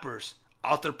Christian rappers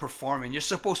out there performing? You're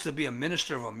supposed to be a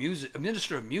minister of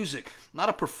music, not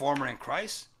a performer in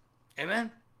Christ.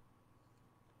 Amen.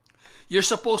 You're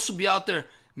supposed to be out there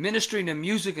ministering in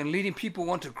music and leading people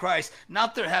on to Christ,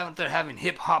 not they're having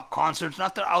hip hop concerts,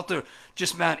 not they're out there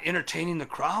just entertaining the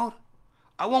crowd.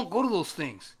 I won't go to those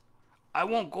things. I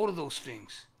won't go to those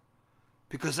things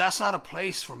because that's not a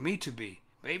place for me to be.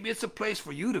 Maybe it's a place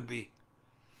for you to be,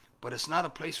 but it's not a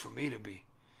place for me to be.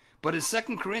 But in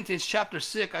 2 Corinthians chapter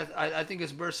 6, I think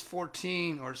it's verse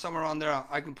 14 or somewhere on there,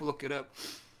 I can look it up.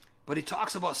 But he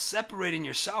talks about separating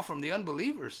yourself from the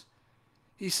unbelievers.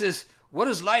 He says, what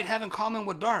does light have in common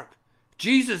with dark?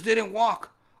 Jesus didn't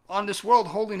walk on this world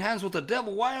holding hands with the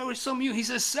devil. Why are some of you? He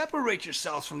says, separate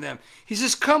yourselves from them. He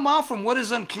says, come out from what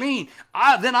is unclean.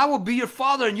 Then I will be your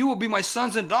father and you will be my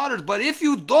sons and daughters. But if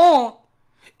you don't,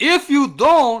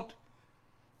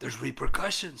 there's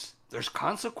repercussions. There's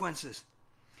consequences.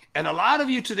 And a lot of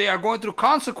you today are going through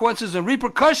consequences and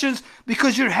repercussions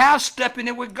because you're half-stepping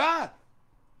it with God.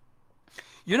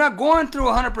 You're not going through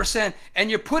 100% and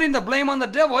you're putting the blame on the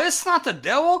devil. It's not the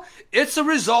devil. It's a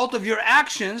result of your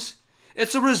actions.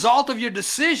 It's a result of your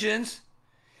decisions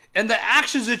and the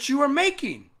actions that you are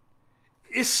making.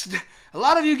 A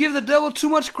lot of you give the devil too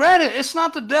much credit. It's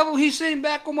not the devil. He's sitting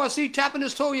back on my seat tapping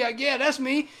his toe. Yeah, that's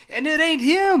me. And it ain't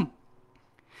him.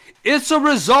 It's a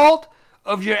result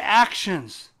of your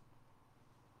actions.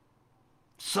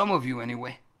 Some of you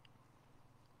anyway.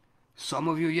 Some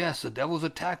of you, yes, the devil's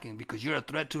attacking because you're a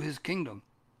threat to his kingdom.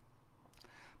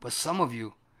 But some of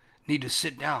you need to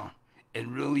sit down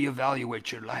and really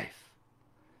evaluate your life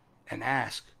and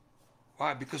ask,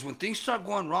 why? Because when things start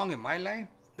going wrong in my life,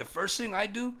 the first thing I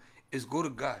do is go to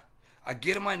God. I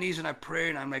get on my knees and I pray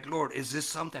and I'm like, Lord, is this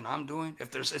something I'm doing?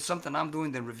 If it's something I'm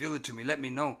doing, then reveal it to me. Let me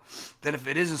know. Then if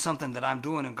it isn't something that I'm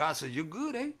doing and God says, you're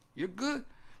good, eh? You're good.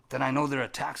 Then I know they're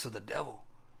attacks of the devil.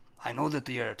 I know that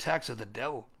they are attacks of the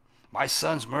devil. My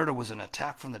son's murder was an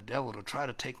attack from the devil to try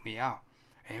to take me out.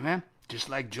 Amen? Just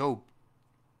like Job.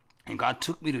 And God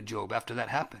took me to Job after that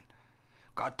happened.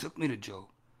 God took me to Job.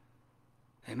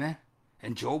 Amen?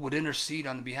 And Job would intercede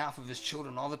on behalf of his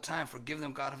children all the time. Forgive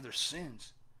them, God, of their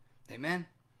sins. Amen.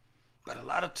 But a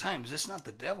lot of times it's not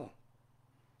the devil.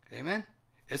 Amen.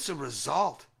 It's a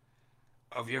result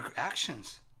of your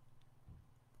actions.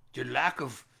 Your lack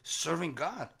of serving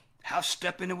God. Have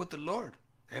step in it with the Lord.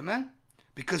 Amen.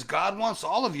 Because God wants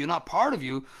all of you, not part of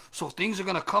you. So things are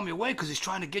going to come your way because he's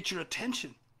trying to get your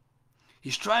attention.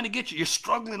 He's trying to get you. You're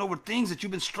struggling over things that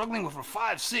you've been struggling with for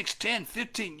 5, 6, 10,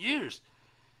 15 years.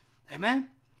 Amen.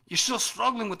 You're still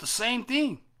struggling with the same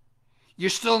thing. You're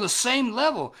still on the same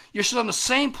level. You're still in the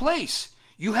same place.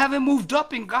 You haven't moved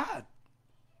up in God.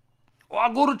 Oh,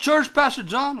 I go to church, Pastor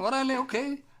John. What I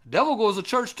okay. Devil goes to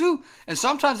church too. And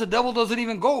sometimes the devil doesn't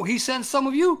even go. He sends some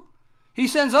of you. He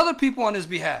sends other people on his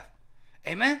behalf.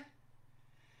 Amen.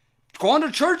 Going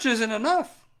to church isn't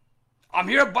enough. I'm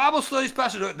here at Bible studies,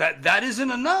 Pastor. That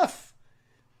isn't enough.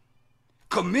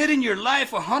 Committing your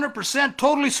life 100%,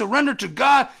 totally surrendered to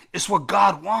God is what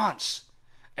God wants.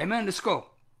 Amen. Let's go.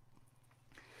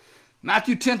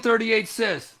 Matthew 10:38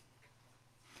 says,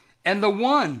 and the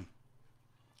one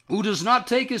who does not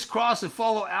take his cross and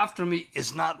follow after me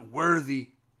is not worthy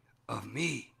of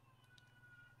me.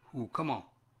 Ooh, come on.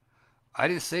 I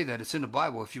didn't say that. It's in the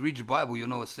Bible. If you read your Bible, you'll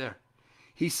know it's there.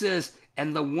 He says,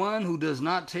 and the one who does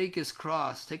not take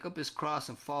up his cross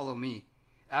and follow me,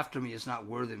 after me is not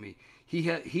worthy of me.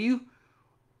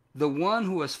 The one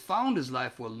who has found his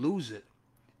life will lose it,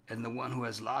 and the one who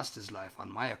has lost his life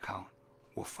on my account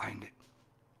will find it.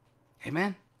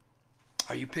 Amen.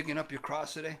 Are you picking up your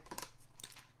cross today?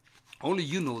 Only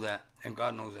you know that, and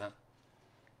God knows that.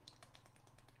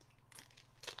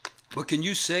 But can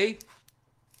you say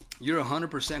you're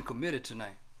 100% committed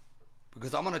tonight?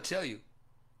 Because I'm going to tell you,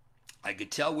 I could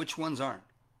tell which ones aren't.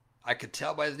 I could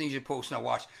tell by the things you post. Now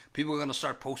watch, people are going to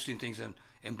start posting things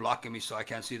and blocking me so I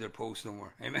can't see their posts no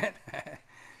more. Amen.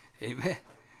 Amen.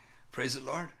 Praise the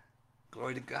Lord.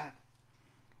 Glory to God.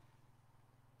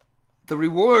 The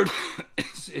reward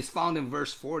is found in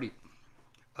verse 40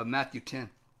 of Matthew 10.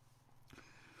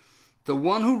 The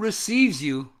one who receives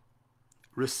you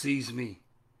receives me,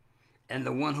 and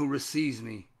the one who receives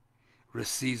me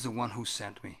receives the one who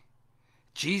sent me.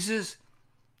 Jesus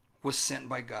was sent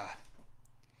by God.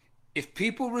 If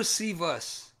people receive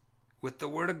us with the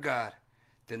word of God,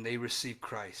 then they receive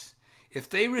Christ. If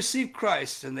they receive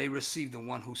Christ, then they receive the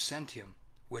one who sent him,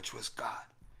 which was God.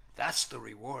 That's the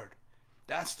reward.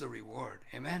 That's the reward.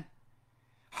 Amen.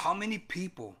 How many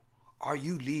people are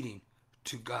you leading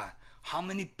to God? How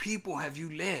many people have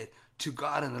you led to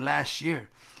God in the last year,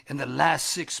 in the last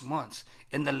 6 months,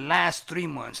 in the last 3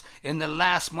 months, in the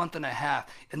last month and a half,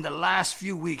 in the last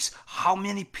few weeks? How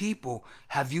many people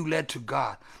have you led to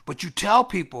God? But you tell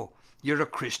people you're a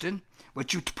Christian,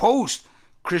 but you post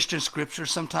Christian scripture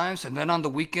sometimes, and then on the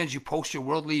weekends you post your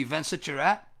worldly events that you're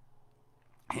at.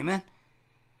 Amen.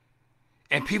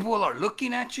 And people are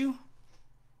looking at you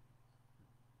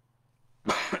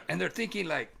and they're thinking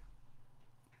like,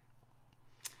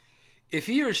 if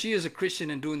he or she is a Christian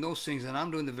and doing those things, and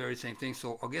I'm doing the very same thing,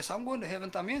 so I guess I'm going to heaven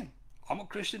también. I'm a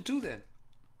Christian too then.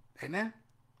 Amen.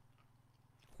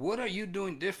 What are you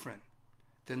doing different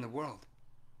than the world?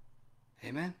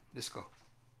 Amen. Let's go.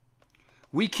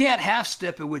 We can't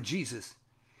half-step it with Jesus.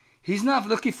 He's not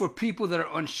looking for people that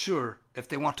are unsure if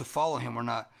they want to follow him or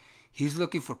not. He's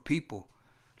looking for people,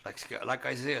 like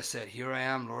Isaiah said, here I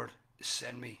am, Lord,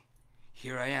 send me.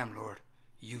 Here I am, Lord,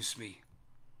 use me.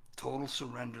 Total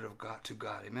surrender of God to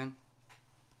God. Amen.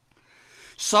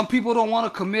 Some people don't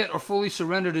want to commit or fully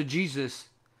surrender to Jesus,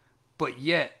 but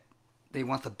yet they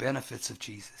want the benefits of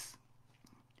Jesus.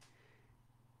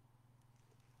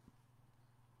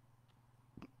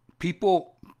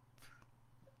 People,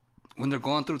 when they're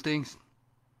going through things,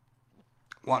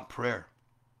 want prayer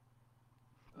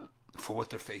for what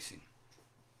they're facing.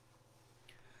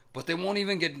 But they won't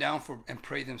even get down and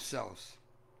pray themselves.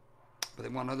 But they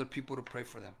want other people to pray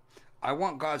for them. I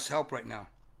want God's help right now.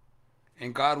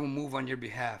 And God will move on your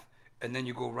behalf. And then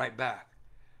you go right back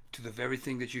to the very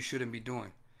thing that you shouldn't be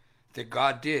doing. That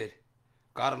God did.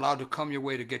 God allowed to come your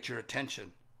way to get your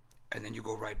attention. And then you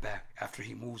go right back after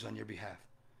he moves on your behalf.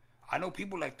 I know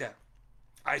people like that.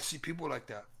 I see people like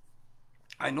that.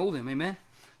 I know them, amen?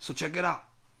 So check it out.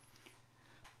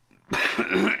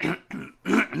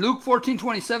 Luke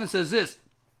 14:27 says this.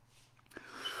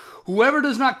 Whoever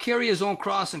does not carry his own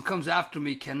cross and comes after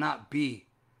me cannot be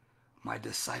my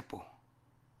disciple.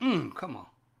 Come on.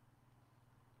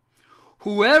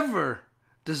 Whoever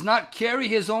does not carry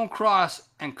his own cross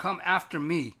and come after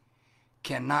me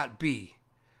cannot be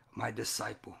my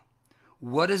disciple.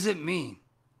 What does it mean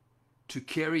to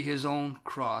carry his own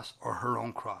cross or her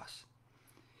own cross?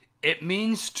 It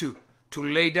means to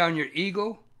lay down your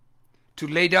ego, to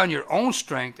lay down your own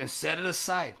strength and set it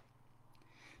aside.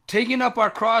 Taking up our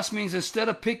cross means instead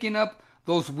of picking up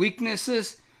those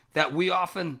weaknesses that we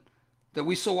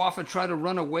so often try to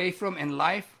run away from in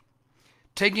life,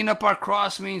 taking up our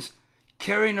cross means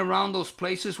carrying around those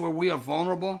places where we are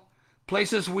vulnerable,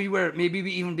 places where maybe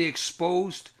we even be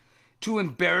exposed, too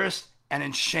embarrassed and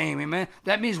in shame. Amen.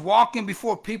 That means walking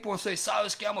before people and say,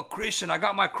 Silas, I'm a Christian. I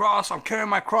got my cross. I'm carrying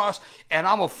my cross, and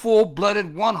I'm a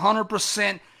full-blooded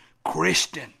 100%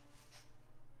 Christian.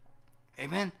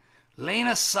 Amen. Laying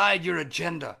aside your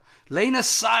agenda, laying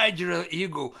aside your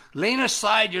ego, laying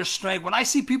aside your strength. When I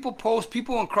see people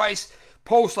in Christ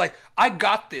post like, I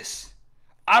got this.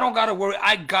 I don't got to worry.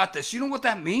 I got this. You know what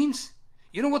that means?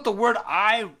 You know what the word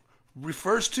I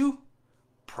refers to?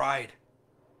 Pride.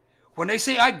 When they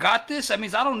say, I got this, that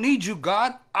means I don't need you,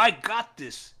 God. I got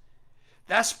this.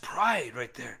 That's pride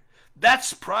right there.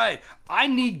 That's pride. I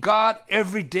need God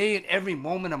every day and every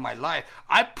moment of my life.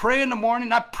 I pray in the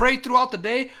morning, I pray throughout the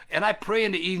day, and I pray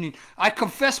in the evening. I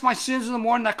confess my sins in the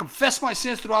morning, I confess my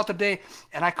sins throughout the day,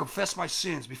 and I confess my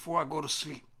sins before I go to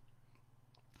sleep.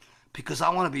 Because I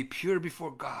want to be pure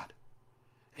before God.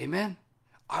 Amen?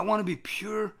 I want to be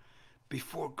pure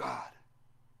before God.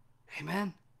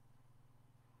 Amen?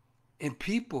 And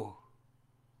people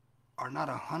are not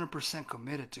 100%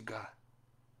 committed to God.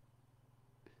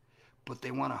 But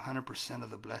they want 100% of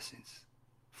the blessings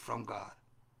from God.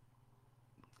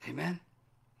 Amen?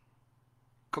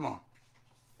 Come on.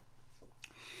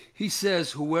 He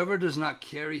says, whoever does not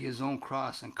carry his own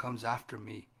cross and comes after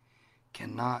me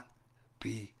cannot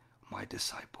be my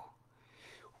disciple.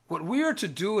 What we are to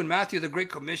do in Matthew, the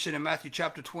Great Commission, in Matthew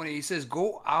chapter 20, he says,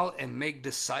 go out and make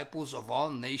disciples of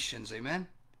all nations. Amen?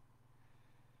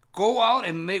 Go out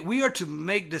and we are to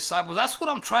make disciples. That's what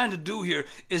I'm trying to do here,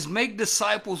 is make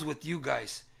disciples with you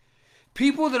guys.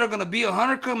 People that are going to be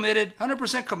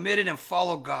 100% committed and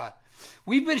follow God.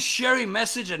 We've been sharing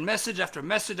message and message after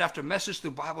message after message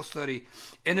through Bible study,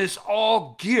 and it's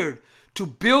all geared to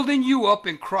building you up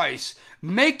in Christ,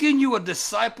 making you a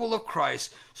disciple of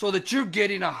Christ so that you're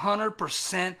getting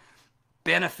 100%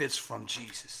 benefits from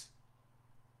Jesus.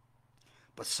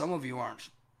 But some of you aren't.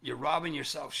 You're robbing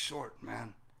yourself short,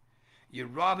 man. You're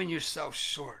robbing yourself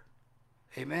short.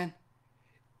 Amen?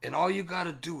 And all you got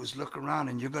to do is look around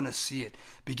and you're going to see it.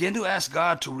 Begin to ask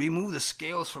God to remove the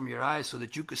scales from your eyes so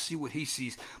that you can see what he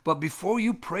sees. But before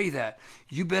you pray that,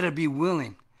 you better be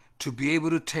willing to be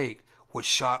able to take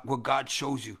what God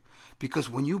shows you. Because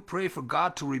when you pray for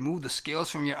God to remove the scales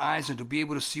from your eyes and to be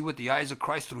able to see with the eyes of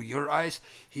Christ through your eyes,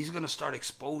 he's going to start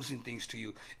exposing things to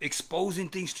you. Exposing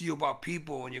things to you about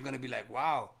people, and you're going to be like,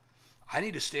 wow, I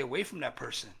need to stay away from that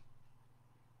person.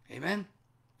 Amen?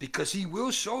 Because he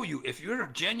will show you if you're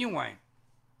genuine.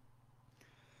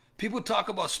 People talk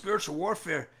about spiritual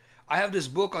warfare. I have this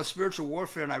book on spiritual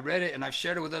warfare, and I read it, and I've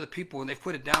shared it with other people, and they've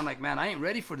put it down like, man, I ain't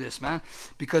ready for this, man.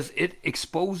 Because it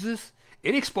exposes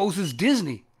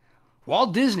Disney.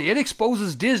 Walt Disney. It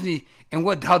exposes Disney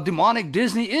and how demonic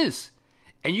Disney is.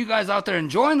 And you guys out there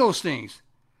enjoying those things.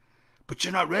 But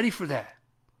you're not ready for that.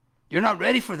 You're not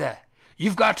ready for that.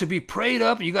 You've got to be prayed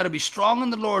up, and you got to be strong in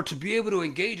the Lord to be able to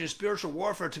engage in spiritual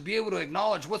warfare, to be able to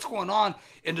acknowledge what's going on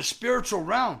in the spiritual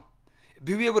realm.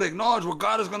 Be able to acknowledge what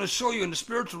God is going to show you in the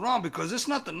spiritual realm, because it's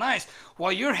nothing nice.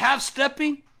 While you're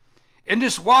half-stepping in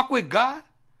this walk with God,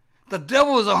 the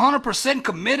devil is 100%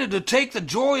 committed to take the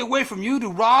joy away from you, to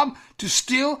rob, to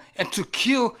steal, and to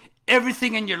kill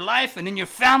everything in your life and in your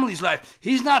family's life.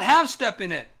 He's not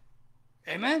half-stepping it.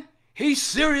 Amen? He's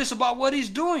serious about what he's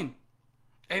doing.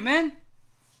 Amen?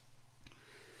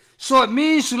 So it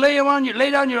means to lay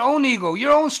down your own ego,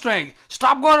 your own strength.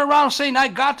 Stop going around saying, I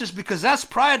got this, because that's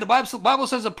pride. The Bible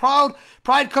says that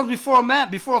pride comes before a man,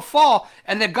 before a fall,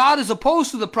 and that God is opposed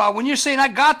to the proud. When you're saying, I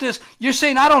got this, you're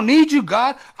saying, I don't need you,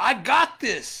 God. I got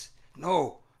this.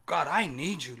 No, God, I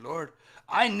need you, Lord.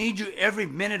 I need you every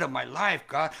minute of my life,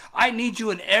 God. I need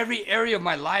you in every area of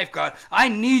my life, God. I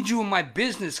need you in my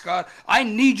business, God. I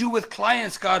need you with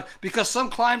clients, God, because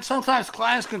sometimes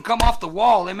clients can come off the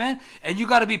wall, amen? And you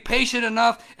got to be patient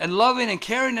enough and loving and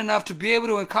caring enough to be able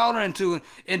to encounter and to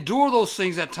endure those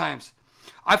things at times.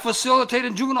 I facilitate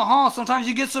in juvenile hall. Sometimes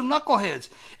you get some knuckleheads,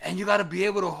 and you got to be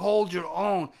able to hold your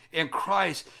own in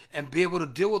Christ and be able to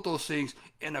deal with those things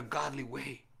in a godly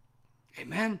way.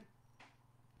 Amen?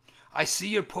 I see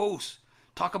your posts.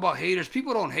 Talk about haters.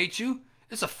 People don't hate you.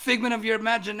 It's a figment of your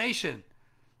imagination.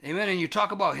 Amen. And you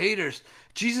talk about haters.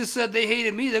 Jesus said they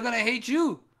hated me. They're going to hate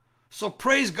you. So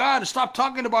praise God and stop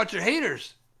talking about your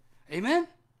haters. Amen.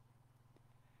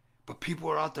 But people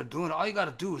are out there doing it. All you got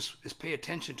to do is pay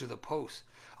attention to the posts.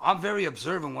 I'm very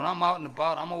observant. When I'm out and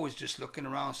about, I'm always just looking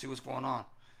around, see what's going on.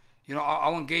 You know,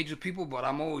 I'll engage with people, but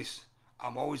I'm always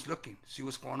I'm always looking, see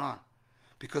what's going on.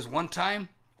 Because one time,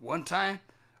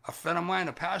 a friend of mine,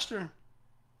 a pastor,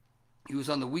 he was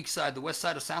on the weak side, the west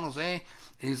side of San Jose, and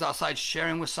he was outside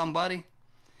sharing with somebody.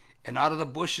 And out of the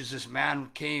bushes, this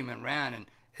man came and ran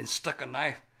and stuck a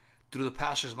knife through the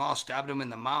pastor's mouth, stabbed him in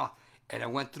the mouth, and it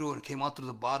went through and came out through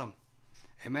the bottom.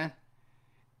 Amen.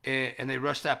 And they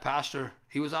rushed that pastor.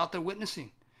 He was out there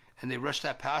witnessing. And they rushed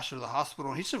that pastor to the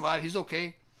hospital. And he survived. He's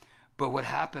okay. But what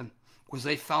happened was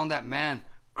they found that man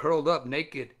curled up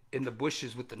naked in the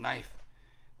bushes with the knife.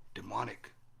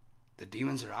 Demonic. The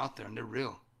demons are out there and they're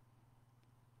real.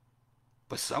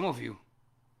 But some of you,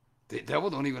 the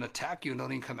devil don't even attack you and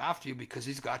don't even come after you because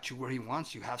he's got you where he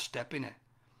wants you. Half step in it.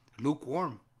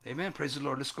 Lukewarm. Amen. Praise the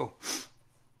Lord. Let's go.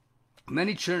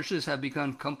 Many churches have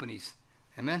become companies.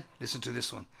 Amen. Listen to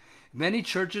this one. Many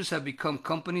churches have become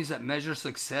companies that measure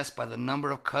success by the number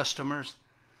of customers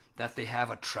that they have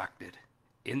attracted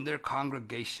in their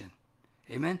congregation.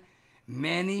 Amen.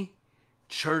 Many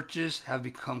churches have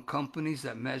become companies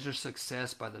that measure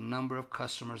success by the number of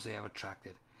customers they have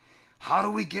attracted. How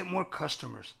do we get more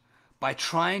customers? By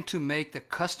trying to make the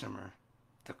customer,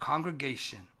 the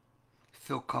congregation,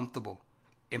 feel comfortable,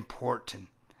 important,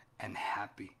 and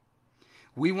happy.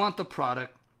 We want the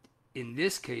product, in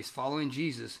this case, following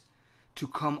Jesus, to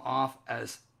come off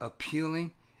as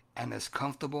appealing and as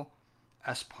comfortable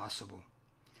as possible.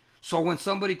 So when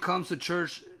somebody comes to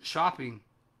church shopping,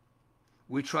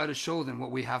 we try to show them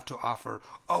what we have to offer.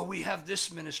 Oh, we have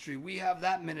this ministry. We have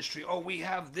that ministry. Oh, we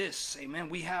have this. Amen.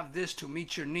 We have this to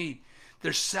meet your need.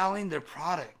 They're selling their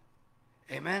product.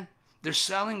 Amen. They're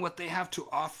selling what they have to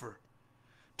offer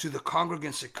to the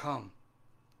congregants that come.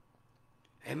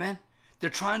 Amen. They're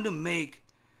trying to make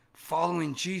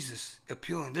following Jesus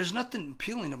appealing. There's nothing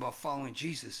appealing about following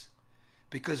Jesus,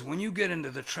 because when you get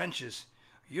into the trenches,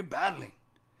 you're battling.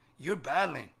 You're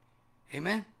battling.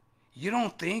 Amen. You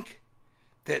don't think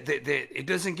that it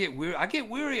doesn't get weary. I get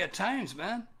weary at times,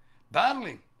 man.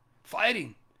 Battling,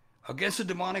 fighting against the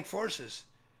demonic forces.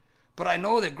 But I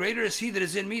know that greater is he that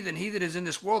is in me than he that is in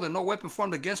this world, and no weapon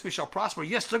formed against me shall prosper.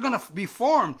 Yes, they're going to be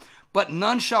formed, but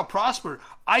none shall prosper.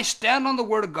 I stand on the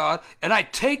word of God, and I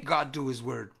take God to his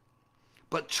word.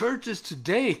 But churches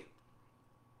today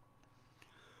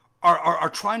are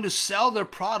trying to sell their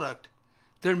product,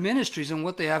 their ministries, and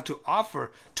what they have to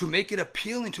offer to make it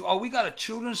appealing to, oh, we got a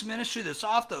children's ministry that's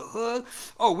off the hook.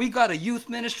 Oh, we got a youth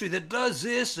ministry that does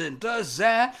this and does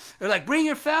that. They're like, bring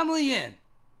your family in.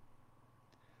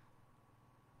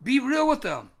 Be real with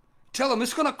them. Tell them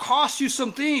it's going to cost you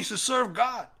some things to serve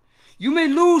God. You may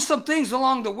lose some things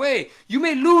along the way. You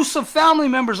may lose some family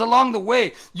members along the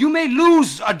way. You may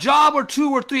lose a job or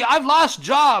two or three. I've lost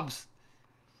jobs.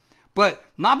 But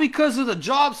not because of the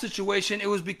job situation. It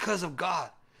was because of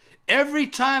God. Every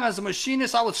time as a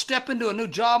machinist, I would step into a new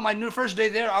job. My first day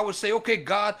there, I would say, okay,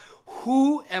 God,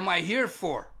 who am I here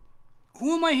for?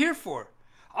 Who am I here for?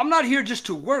 I'm not here just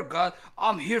to work, God.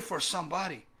 I'm here for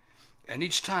somebody. And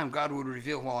each time God would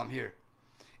reveal while I'm here,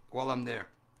 while I'm there.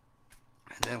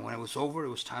 And then when it was over, it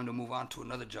was time to move on to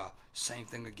another job. Same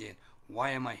thing again.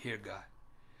 Why am I here, God?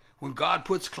 When God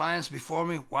puts clients before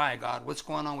me, why, God? What's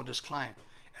going on with this client?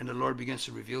 And the Lord begins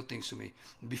to reveal things to me.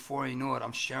 Before I know it,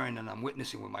 I'm sharing and I'm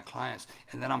witnessing with my clients.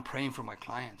 And then I'm praying for my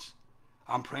clients.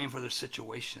 I'm praying for their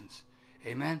situations.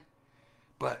 Amen?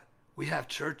 But we have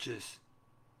churches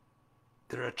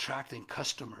that are attracting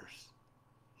customers.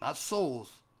 Not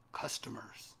souls,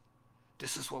 customers.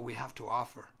 This is what we have to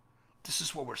offer. This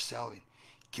is what we're selling.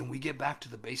 Can we get back to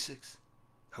the basics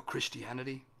of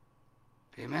Christianity?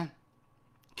 Amen?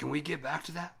 Can we get back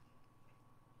to that?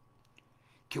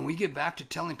 Can we get back to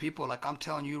telling people like I'm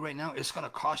telling you right now, it's going to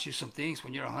cost you some things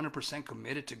when you're 100%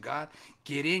 committed to God?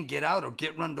 Get in, get out, or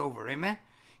get run over. Amen?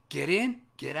 Get in,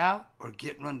 get out, or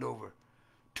get run over.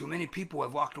 Too many people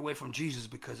have walked away from Jesus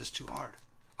because it's too hard.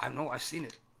 I know, I've seen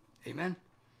it. Amen?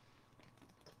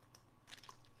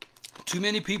 Too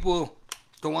many people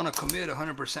don't want to commit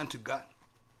 100% to God.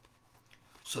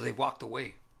 So they walked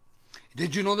away.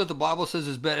 Did you know that the Bible says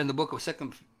it's better in the book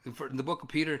of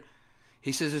Peter,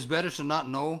 he says it's better to not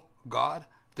know God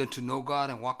than to know God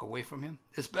and walk away from him?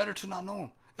 It's better to not know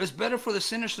him. It's better for the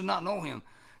sinners to not know him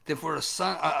than for a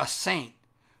saint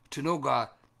to know God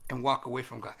and walk away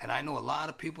from God. And I know a lot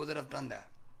of people that have done that.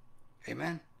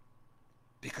 Amen?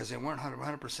 Because they weren't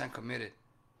 100% committed.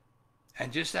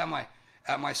 And just at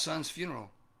my son's funeral,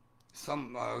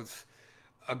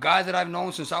 a guy that I've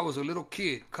known since I was a little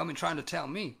kid coming trying to tell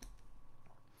me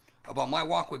about my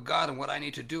walk with God and what I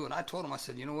need to do. And I told him, I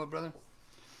said, you know what, brother?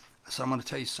 I said, I'm going to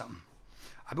tell you something.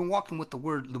 I've been walking with the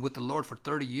Lord for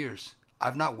 30 years.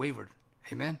 I've not wavered.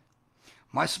 Amen?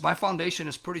 My foundation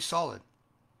is pretty solid.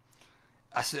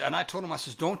 I said, and I told him, I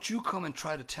says, don't you come and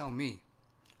try to tell me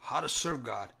how to serve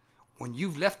God when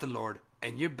you've left the Lord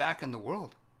and you're back in the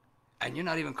world and you're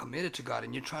not even committed to God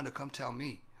and you're trying to come tell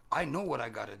me. I know what I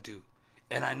got to do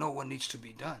and I know what needs to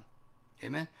be done.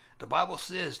 Amen. The Bible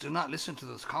says, do not listen to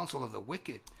the counsel of the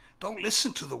wicked. Don't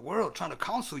listen to the world trying to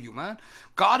counsel you, man.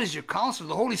 God is your counselor.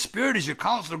 The Holy Spirit is your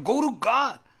counselor. Go to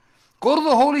God. Go to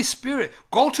the Holy Spirit.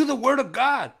 Go to the Word of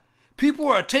God. People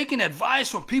are taking advice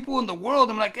from people in the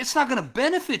world. I'm like, it's not going to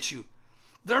benefit you.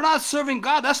 They're not serving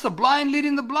God. That's the blind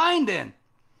leading the blind then.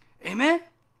 Amen?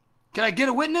 Can I get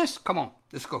a witness? Come on,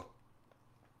 let's go.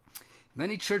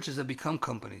 Many churches have become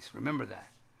companies. Remember that.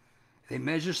 They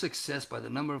measure success by the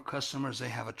number of customers they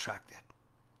have attracted.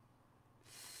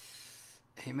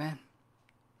 Amen.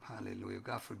 Hallelujah.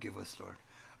 God forgive us, Lord.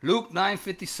 Luke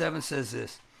 9:57 says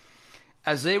this.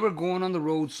 As they were going on the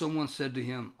road, someone said to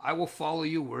him, I will follow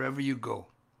you wherever you go.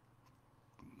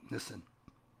 Listen.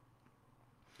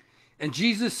 And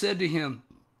Jesus said to him,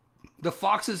 the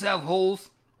foxes have holes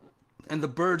and the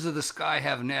birds of the sky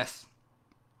have nests,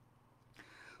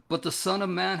 but the Son of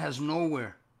Man has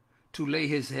nowhere to lay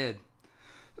his head.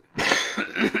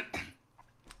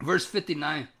 Verse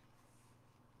 59.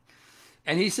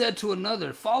 And he said to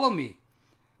another, follow me.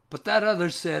 But that other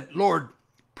said, Lord,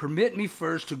 permit me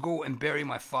first to go and bury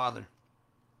my father.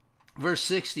 Verse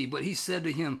 60. But he said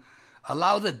to him,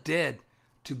 allow the dead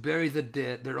to bury the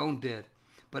dead, their own dead.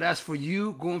 But as for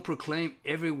you, go and proclaim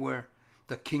everywhere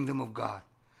the kingdom of God.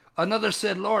 Another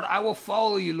said, Lord, I will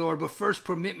follow you, Lord, but first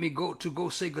permit me to go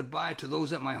say goodbye to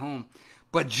those at my home.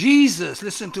 But Jesus,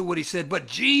 listen to what he said. But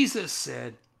Jesus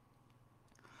said,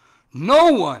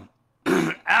 no one,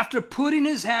 after putting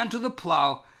his hand to the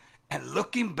plow and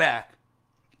looking back,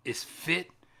 is fit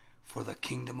for the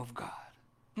kingdom of God.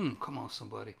 Come on,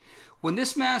 somebody. When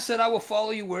this man said, I will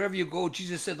follow you wherever you go,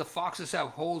 Jesus said, the foxes have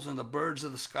holes and the birds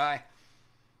of the sky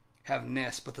have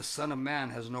nests, but the Son of Man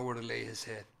has nowhere to lay his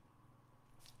head.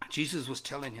 Jesus was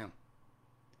telling him,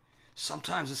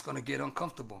 sometimes it's going to get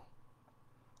uncomfortable.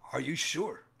 Are you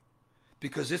sure?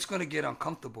 Because it's going to get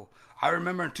uncomfortable. I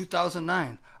remember in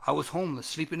 2009, I was homeless,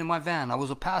 sleeping in my van. I was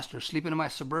a pastor, sleeping in my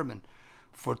Suburban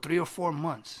for 3 or 4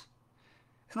 months.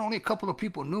 And only a couple of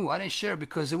people knew. I didn't share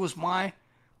because it was my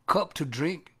cup to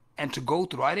drink and to go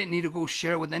through. I didn't need to go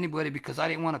share it with anybody because I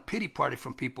didn't want a pity party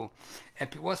from people.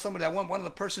 And one of the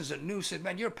persons that knew said,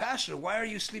 man, you're a pastor. Why are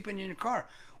you sleeping in your car?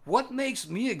 What makes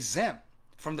me exempt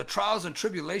from the trials and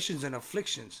tribulations and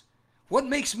afflictions? What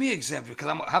makes me exempt? Because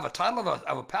I have a title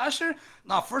of a pastor?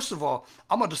 Now, first of all,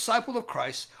 I'm a disciple of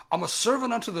Christ. I'm a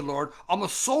servant unto the Lord. I'm a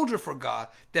soldier for God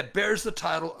that bears the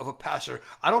title of a pastor.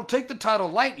 I don't take the title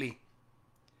lightly,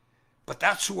 but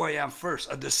that's who I am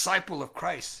first, a disciple of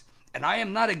Christ. And I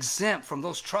am not exempt from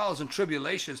those trials and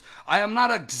tribulations. I am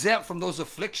not exempt from those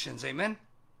afflictions. Amen?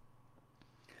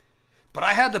 But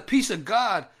I had the peace of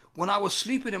God when I was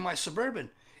sleeping in my Suburban.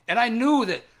 And I knew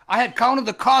that I had counted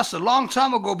the cost a long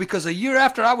time ago because a year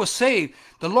after I was saved,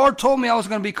 the Lord told me I was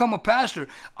going to become a pastor.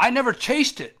 I never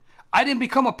chased it. I didn't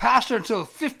become a pastor until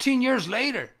 15 years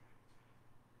later.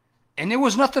 And it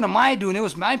was nothing of my doing. It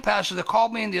was my pastor that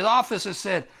called me in the office and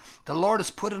said, the Lord has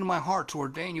put it in my heart to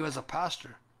ordain you as a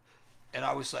pastor. And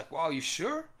I was like, wow, you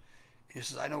sure? And he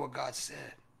says, I know what God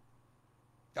said.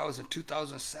 That was in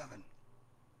 2007.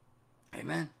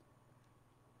 Amen.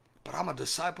 But I'm a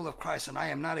disciple of Christ and I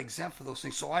am not exempt for those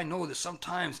things. So I know that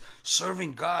sometimes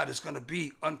serving God is going to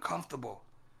be uncomfortable.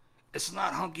 It's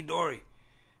not hunky-dory.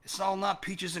 It's all not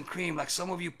peaches and cream like some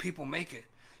of you people make it.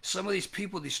 Some of these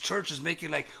people, these churches make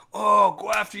it like, oh,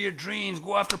 go after your dreams,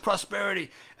 go after prosperity.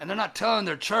 And they're not telling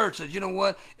their church that, you know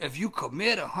what, if you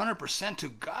commit 100% to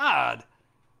God,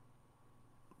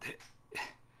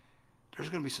 there's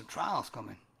going to be some trials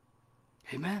coming.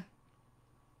 Amen.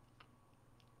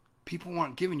 People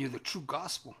weren't giving you the true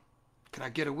gospel. Can I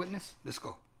get a witness? Let's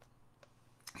go.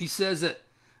 He says that,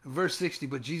 verse 60,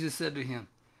 but Jesus said to him,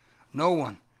 no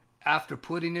one, after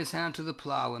putting his hand to the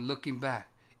plow and looking back,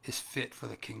 is fit for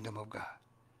the kingdom of God.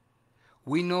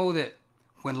 We know that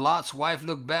when Lot's wife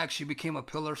looked back, she became a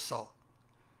pillar of salt.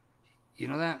 You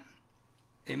know that?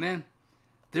 Amen.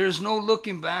 There's no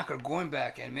looking back or going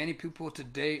back. And many people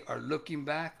today are looking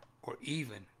back or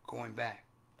even going back.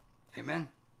 Amen.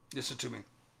 Listen to me.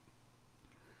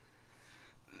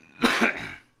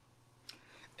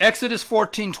 Exodus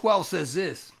 14:12 says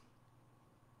this.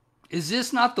 Is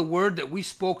this not the word that we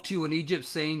spoke to you in Egypt,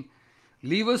 saying,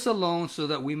 leave us alone so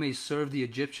that we may serve the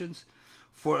Egyptians?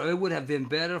 For it would have been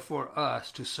better for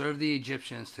us to serve the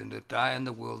Egyptians than to die in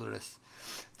the wilderness.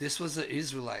 This was the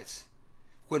Israelites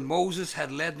when Moses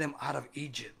had led them out of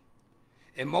Egypt.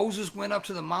 And Moses went up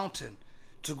to the mountain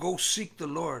to go seek the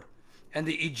Lord. And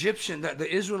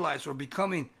the Israelites were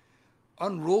becoming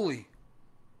unruly.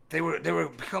 They were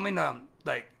becoming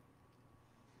like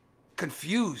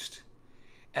confused.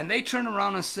 And they turned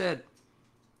around and said,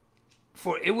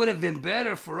 for it would have been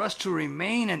better for us to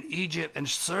remain in Egypt and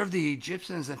serve the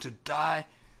Egyptians than to die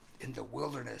in the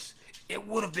wilderness. It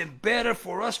would have been better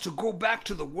for us to go back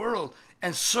to the world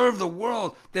and serve the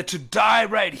world than to die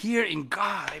right here in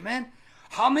God. Amen.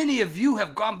 How many of you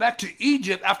have gone back to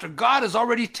Egypt after God has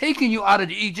already taken you out of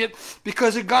Egypt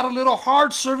because it got a little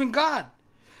hard serving God?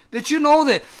 Did you know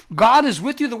that God is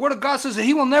with you? The Word of God says that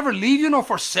He will never leave you nor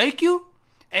forsake you.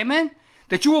 Amen.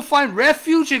 That you will find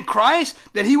refuge in Christ,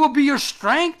 that He will be your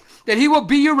strength, that He will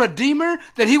be your Redeemer,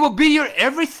 that He will be your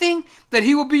everything, that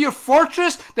He will be your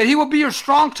fortress, that He will be your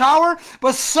strong tower.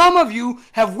 But some of you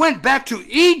have went back to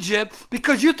Egypt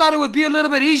because you thought it would be a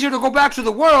little bit easier to go back to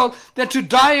the world than to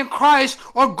die in Christ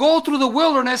or go through the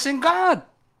wilderness in God.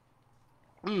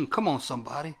 Come on,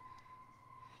 somebody.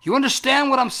 You understand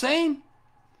what I'm saying?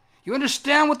 You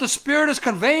understand what the Spirit is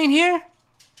conveying here?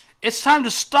 It's time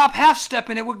to stop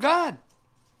half-stepping it with God.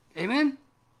 Amen.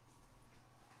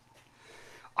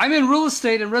 I'm in real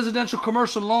estate and residential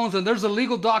commercial loans, and there's a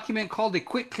legal document called a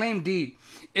quitclaim deed.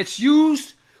 It's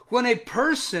used when a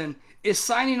person is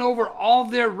signing over all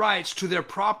their rights to their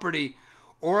property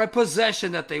or a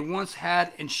possession that they once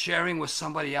had in sharing with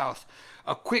somebody else.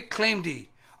 A quitclaim deed.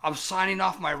 I'm signing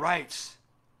off my rights.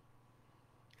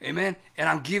 Amen. And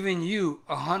I'm giving you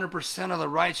 100% of the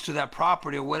rights to that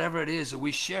property or whatever it is that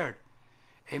we shared.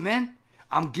 Amen.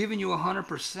 I'm giving you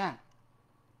 100%.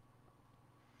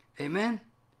 Amen.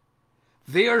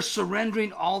 They are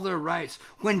surrendering all their rights.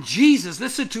 When Jesus,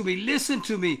 listen to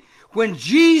me. When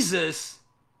Jesus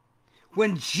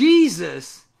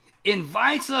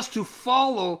invites us to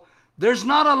follow, there's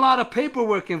not a lot of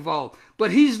paperwork involved,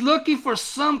 but He's looking for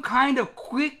some kind of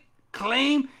quick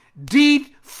claim deed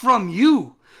from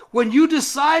you. When you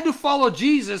decide to follow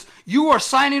Jesus, you are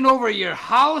signing over your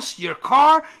house, your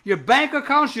car, your bank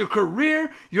accounts, your career,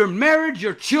 your marriage,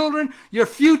 your children, your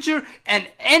future, and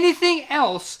anything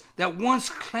else that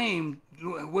once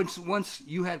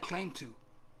you had claim to.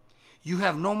 You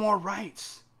have no more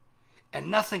rights,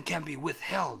 and nothing can be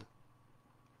withheld.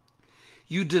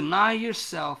 You deny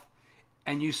yourself,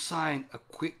 and you sign a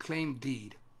quitclaim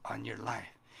deed on your life,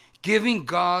 giving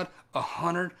God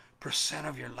 100%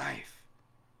 of your life.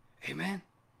 Amen.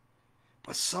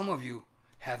 But some of you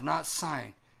have not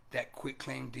signed that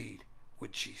quitclaim deed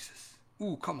with Jesus.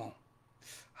 Ooh, come on.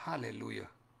 Hallelujah.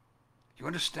 You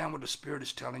understand what the Spirit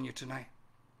is telling you tonight?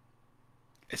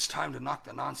 It's time to knock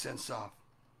the nonsense off.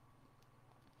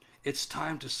 It's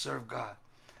time to serve God.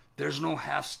 There's no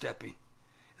half-stepping.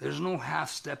 There's no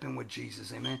half-stepping with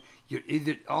Jesus. Amen. You're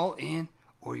either all in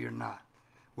or you're not.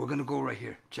 We're going to go right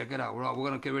here. Check it out. We're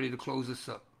going to get ready to close this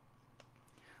up.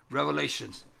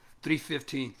 Revelations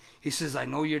 3:15. He says, I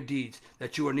know your deeds,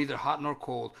 that you are neither hot nor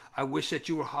cold. I wish that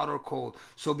you were hot or cold.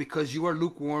 So because you are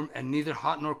lukewarm and neither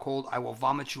hot nor cold, I will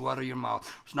vomit you out of your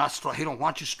mouth. It's not He don't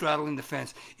want you straddling the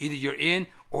fence. Either you're in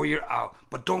or you're out.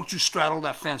 But don't you straddle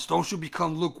that fence. Don't you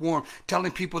become lukewarm,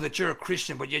 telling people that you're a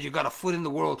Christian, but yet you got a foot in the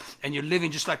world and you're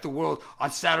living just like the world on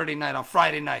Saturday night, on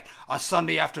Friday night, on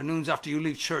Sunday afternoons after you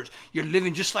leave church. You're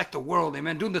living just like the world,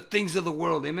 amen, doing the things of the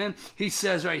world, amen. He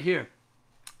says right here,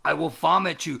 I will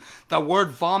vomit you. The word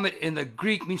vomit in the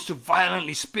Greek means to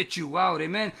violently spit you out.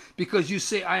 Amen. Because you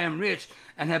say, I am rich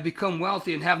and have become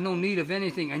wealthy and have no need of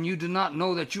anything. And you do not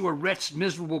know that you are wretched,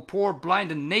 miserable, poor,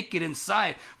 blind, and naked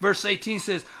inside. Verse 18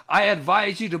 says, I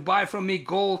advise you to buy from me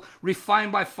gold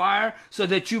refined by fire so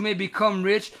that you may become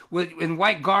rich in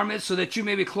white garments, so that you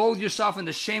may be clothed yourself and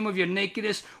the shame of your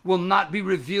nakedness will not be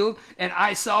revealed. And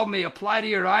eye salve may apply to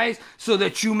your eyes so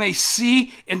that you may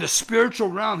see in the spiritual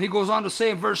realm. He goes on to say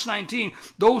in verse 19,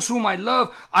 those whom I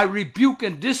love, I rebuke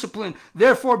and discipline.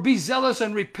 Therefore be zealous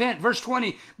and repent. Verse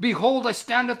 20, behold, I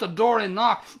stand at the door and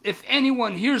knock. If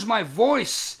anyone hears my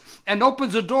voice and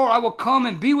opens the door, I will come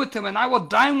and be with him, and I will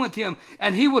dine with him,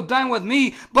 and he will dine with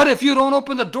me. But if you don't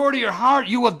open the door to your heart,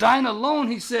 you will dine alone,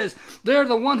 he says. There,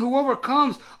 the one who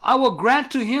overcomes, I will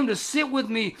grant to him to sit with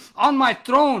me on my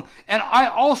throne, and I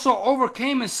also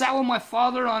overcame and sat with my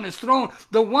Father on his throne.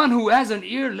 The one who has an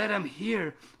ear, let him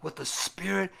hear what the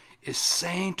Spirit is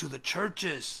saying to the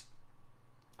churches.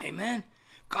 Amen.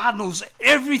 God knows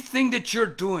everything that you're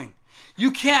doing. You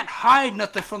can't hide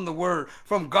nothing from the Word,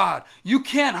 from God. You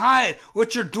can't hide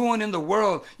what you're doing in the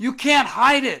world. You can't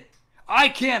hide it. I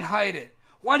can't hide it.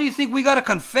 Why do you think we got to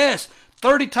confess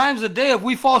 30 times a day if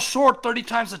we fall short 30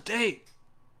 times a day?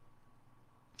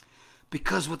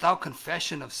 Because without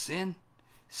confession of sin,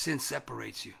 sin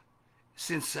separates you.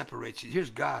 Sin separates you. Here's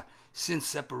God. Sin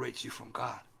separates you from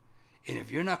God. And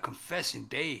if you're not confessing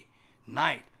day,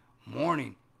 night,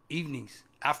 morning, evenings,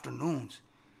 afternoons,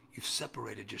 you've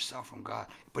separated yourself from God.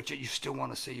 But yet you still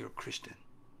want to say you're a Christian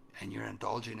and you're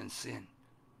indulging in sin.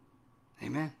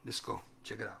 Amen? Let's go.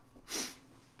 Check it out.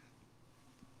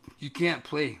 You can't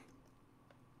play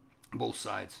both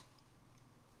sides.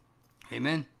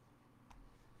 Amen?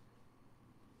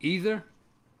 Either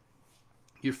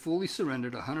you're fully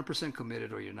surrendered, 100%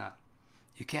 committed, or you're not.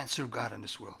 You can't serve God in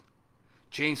this world.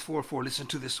 James 4:4, listen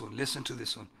to this one. Listen to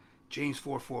this one. James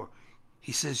 4:4.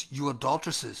 He says, you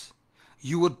adulteresses,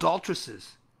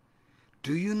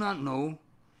 do you not know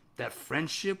that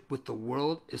friendship with the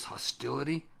world is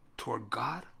hostility toward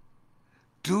God?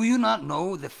 Do you not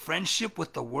know that friendship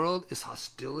with the world is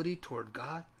hostility toward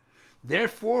God?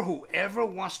 Therefore, whoever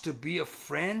wants to be a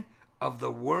friend of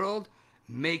the world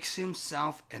makes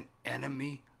himself an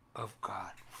enemy of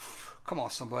God. Come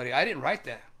on, somebody. I didn't write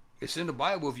that. It's in the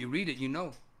Bible. If you read it, you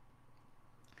know.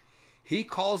 He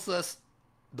calls us,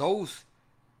 those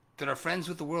that are friends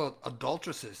with the world,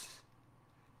 adulteresses.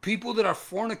 People that are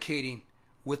fornicating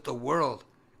with the world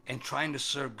and trying to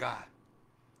serve God.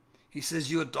 He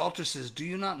says, you adulteresses, do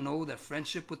you not know that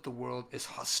friendship with the world is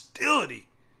hostility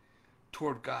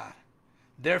toward God?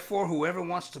 Therefore, whoever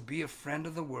wants to be a friend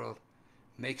of the world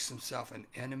makes himself an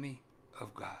enemy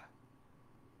of God.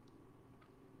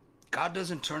 God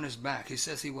doesn't turn his back. He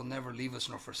says he will never leave us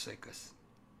nor forsake us.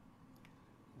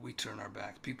 We turn our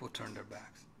backs. People turn their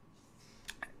backs.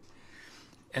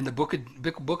 And the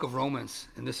book of Romans,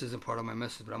 and this isn't part of my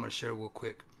message, but I'm going to share it real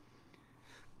quick.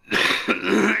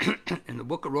 In the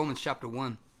book of Romans chapter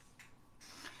 1,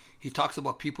 he talks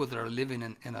about people that are living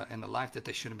in a life that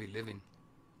they shouldn't be living.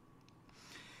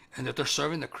 And that they're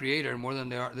serving the creator more than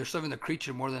they're serving the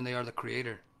creature more than they are the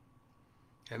creator.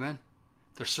 Amen?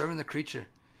 They're serving the creature.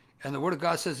 And the word of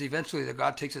God says eventually that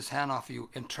God takes his hand off you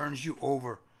and turns you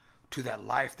over to that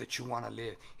life that you want to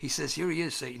live. He says, here he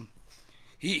is, Satan.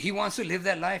 He wants to live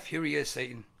that life. Here he is,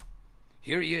 Satan.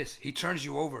 Here he is. He turns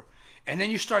you over. And then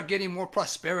you start getting more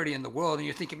prosperity in the world. And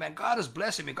you're thinking, man, God is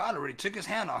blessing me. God already took his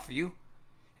hand off of you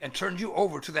and turned you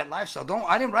over to that lifestyle.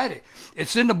 I didn't write it.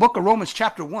 It's in the book of Romans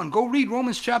chapter 1. Go read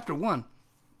Romans chapter 1.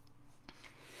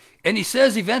 And he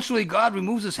says eventually God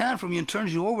removes his hand from you and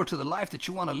turns you over to the life that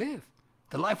you want to live.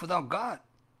 The life without God.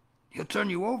 He'll turn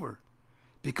you over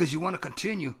because you want to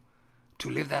continue to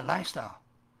live that lifestyle.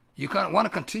 You want to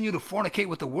continue to fornicate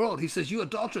with the world. He says, you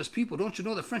adulterous people, don't you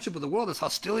know the friendship of the world is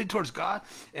hostility towards God?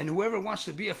 And whoever wants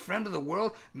to be a friend of the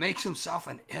world makes himself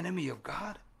an enemy of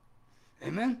God.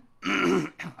 Amen?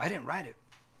 I didn't write it.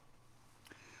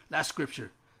 Last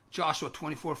scripture, Joshua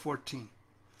 24:14.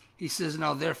 He says,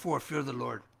 now therefore fear the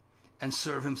Lord and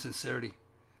serve him sincerity.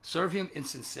 Serve him in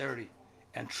sincerity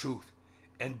and truth,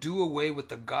 and do away with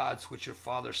the gods which your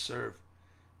fathers served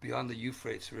beyond the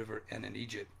Euphrates River and in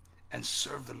Egypt, and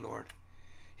serve the Lord.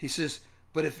 He says,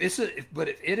 but if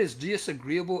it is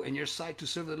disagreeable in your sight to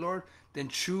serve the Lord, then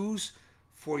choose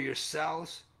for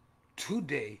yourselves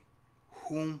today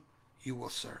whom you will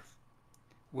serve.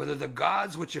 Whether the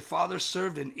gods which your fathers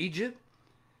served in Egypt,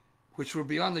 which were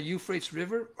beyond the Euphrates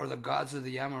River, or the gods of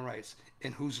the Amorites,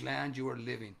 in whose land you are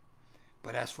living.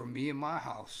 But as for me and my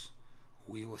house,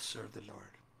 we will serve the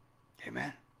Lord.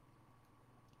 Amen.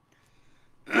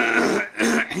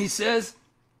 He says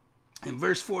in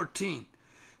verse 14,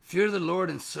 fear the Lord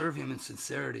and serve him in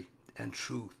sincerity and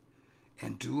truth,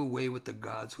 and do away with the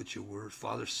gods which your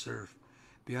fathers served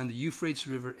beyond the Euphrates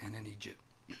River and in Egypt.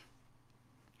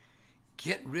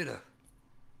 Get rid of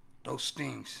those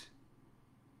things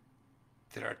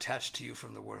that are attached to you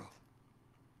from the world,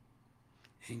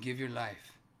 and give your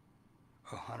life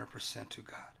 100% to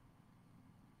God.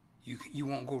 You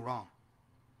won't go wrong.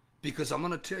 Because I'm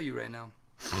going to tell you right now,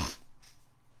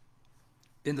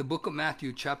 in the book of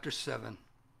Matthew chapter 7,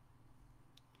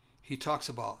 he talks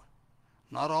about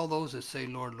not all those that say,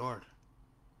 Lord, Lord,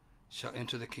 shall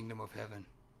enter the kingdom of heaven,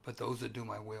 but those that do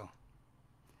my will.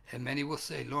 And many will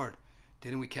say, Lord,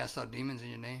 didn't we cast out demons in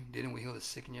your name? Didn't we heal the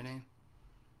sick in your name?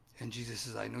 And Jesus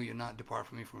says, I know you're not. Depart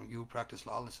from me, from you who practice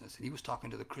lawlessness. And he was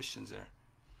talking to the Christians there.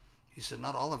 He said,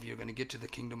 not all of you are going to get to the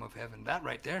kingdom of heaven. That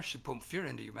right there should put fear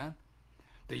into you, man.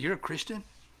 That you're a Christian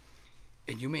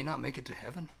and you may not make it to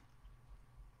heaven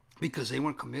because they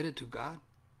weren't committed to God.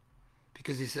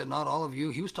 Because he said, not all of you,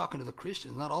 he was talking to the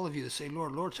Christians, not all of you that say,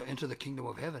 Lord, Lord, shall enter the kingdom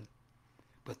of heaven.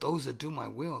 But those that do my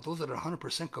will, those that are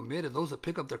 100% committed, those that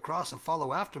pick up their cross and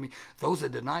follow after me, those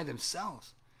that deny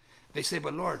themselves. They say,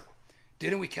 but Lord,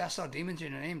 didn't we cast out demons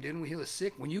in your name? Didn't we heal the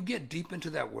sick? When you get deep into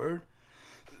that word,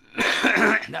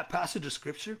 that passage of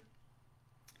scripture,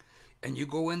 and you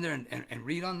go in there and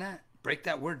read on that, break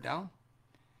that word down,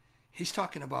 he's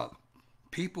talking about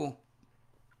people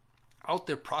out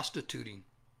there prostituting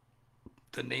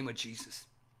the name of Jesus,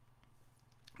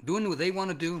 doing what they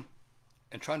want to do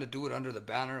and trying to do it under the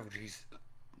banner of Jesus,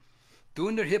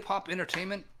 doing their hip-hop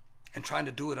entertainment and trying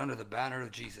to do it under the banner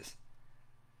of Jesus.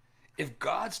 If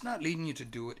God's not leading you to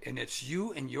do it, and it's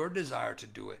you and your desire to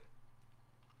do it,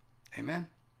 amen,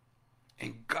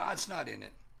 and God's not in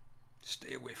it,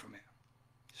 stay away from it.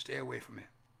 Stay away from it.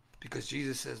 Because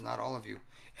Jesus says, not all of you.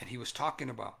 And he was talking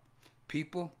about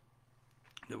people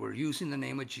that were using the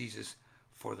name of Jesus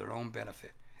for their own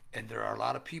benefit. And there are a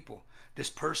lot of people. These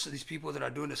people that are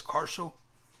doing this car show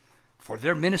for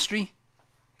their ministry,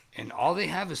 and all they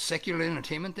have is secular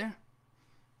entertainment there.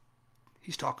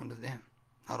 He's talking to them.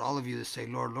 Not all of you that say,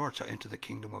 Lord, Lord, shall enter the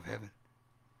kingdom of heaven.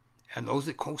 And those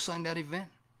that co-sign that event,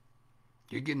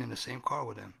 you're getting in the same car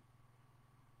with them.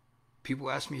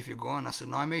 People ask me if you're going. I said,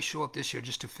 no, I may show up this year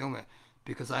just to film it.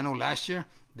 Because I know last year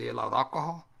they allowed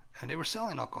alcohol, and they were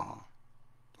selling alcohol.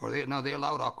 Or they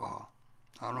allowed alcohol.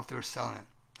 I don't know if they were selling it.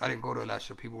 I didn't go to it last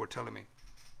year. People were telling me.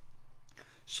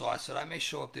 So I said, I may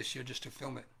show up this year just to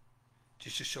film it.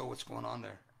 Just to show what's going on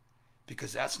there.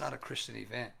 Because that's not a Christian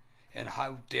event. And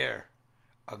how dare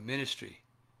a ministry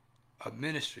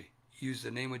use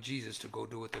the name of Jesus to go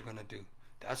do what they're going to do.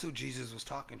 That's who Jesus was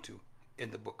talking to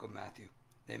in the book of Matthew.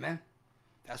 Amen?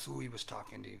 That's who he was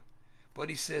talking to you. But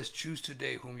he says, choose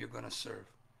today whom you're going to serve.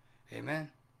 Amen?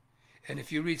 And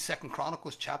if you read 2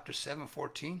 Chronicles chapter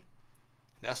 7:14,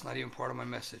 that's not even part of my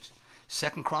message.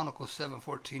 2 Chronicles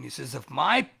 7:14, he says, if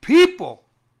my people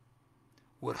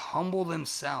would humble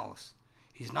themselves,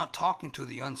 he's not talking to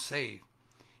the unsaved.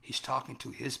 He's talking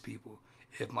to his people.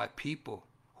 If my people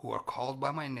who are called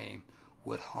by my name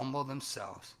would humble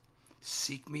themselves,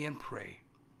 seek me and pray.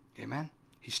 Amen?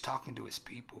 He's talking to his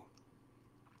people.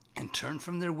 And turn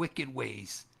from their wicked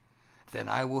ways, then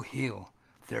I will heal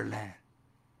their land.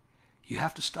 You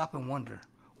have to stop and wonder,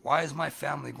 why is my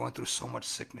family going through so much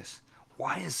sickness?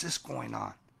 Why is this going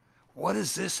on? What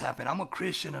is this happening? I'm a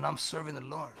Christian and I'm serving the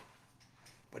Lord.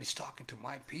 But he's talking to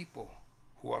my people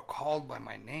who are called by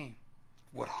my name,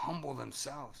 would humble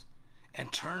themselves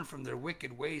and turn from their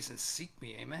wicked ways and seek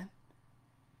me. Amen?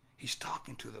 He's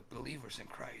talking to the believers in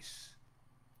Christ.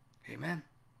 Amen?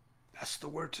 That's the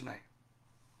word tonight.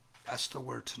 That's the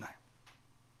word tonight.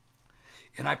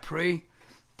 And I pray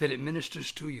that it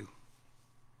ministers to you.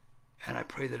 And I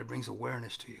pray that it brings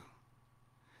awareness to you.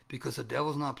 Because the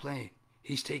devil's not playing.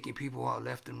 He's taking people out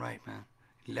left and right, man.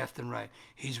 Left and right.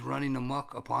 He's running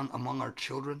amok among our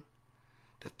children.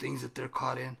 The things that they're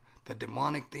caught in. The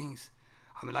demonic things.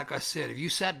 I mean, like I said, if you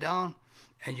sat down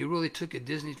and you really took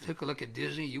a look at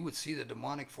Disney, you would see the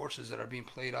demonic forces that are being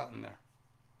played out in there.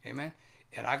 Amen?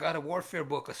 And I got a warfare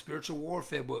book, a spiritual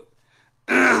warfare book,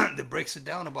 that breaks it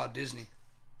down about Disney.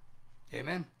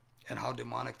 Amen? And how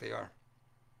demonic they are.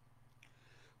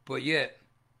 But yet,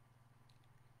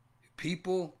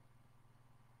 people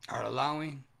are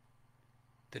allowing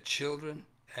the children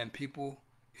and people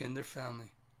in their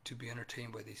family to be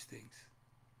entertained by these things.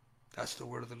 That's the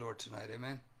word of the Lord tonight.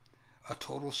 Amen? A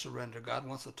total surrender. God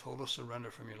wants a total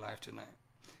surrender from your life tonight.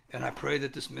 And I pray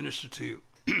that this minister to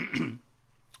you.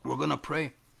 We're going to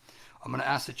pray. I'm going to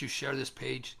ask that you share this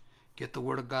page. Get the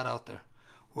word of God out there.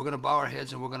 We're going to bow our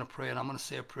heads and we're going to pray. And I'm going to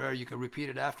say a prayer. You can repeat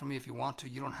it after me if you want to.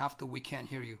 You don't have to. We can't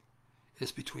hear you.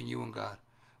 It's between you and God.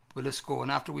 But let's go.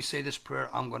 And after we say this prayer,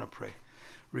 I'm going to pray.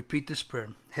 Repeat this prayer.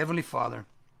 Heavenly Father,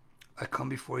 I come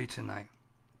before you tonight.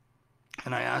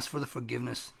 And I ask for the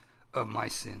forgiveness of my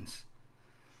sins.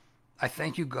 I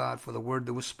thank you, God, for the word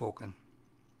that was spoken.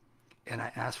 And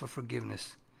I ask for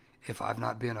forgiveness if I've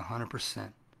not been 100%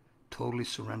 totally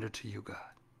surrendered to you, God.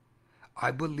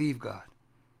 I believe, God,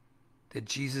 that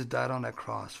Jesus died on that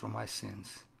cross for my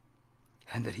sins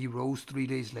and that he rose 3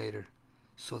 days later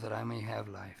so that I may have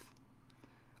life.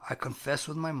 I confess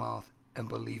with my mouth and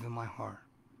believe in my heart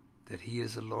that he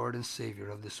is the Lord and Savior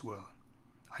of this world.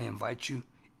 I invite you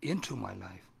into my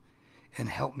life and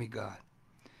help me, God,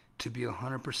 to be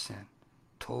 100%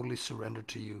 totally surrendered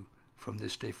to you from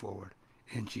this day forward.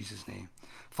 In Jesus' name.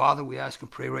 Father, we ask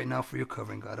and pray right now for your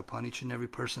covering, God, upon each and every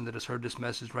person that has heard this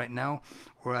message right now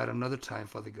or at another time,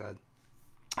 Father God.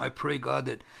 I pray, God,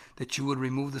 that you would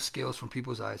remove the scales from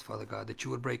people's eyes, Father God, that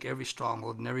you would break every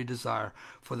stronghold and every desire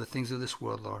for the things of this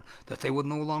world, Lord, that they would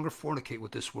no longer fornicate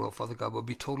with this world, Father God, but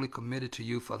be totally committed to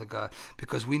you, Father God,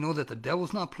 because we know that the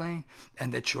devil's not playing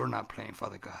and that you're not playing,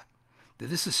 Father God. that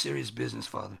this is serious business,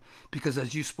 Father. Because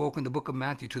as you spoke in the book of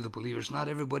Matthew to the believers, not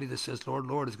everybody that says, Lord,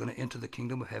 Lord, is going to enter the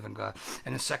kingdom of heaven, God.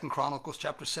 And in 2 Chronicles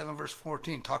chapter 7, verse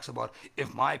 14, talks about,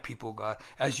 if my people, God,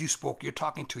 as you spoke, you're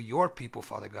talking to your people,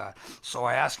 Father God. So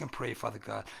I ask and pray, Father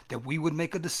God, that we would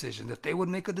make a decision, that they would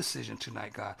make a decision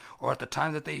tonight, God, or at the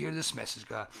time that they hear this message,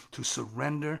 God, to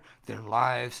surrender their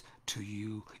lives to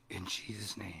you in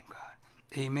Jesus' name, God.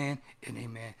 Amen and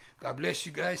amen. God bless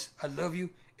you guys. I love you,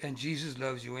 and Jesus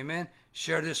loves you. Amen.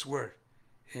 Share this word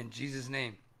in Jesus'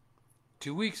 name.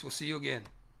 2 weeks. We'll see you again.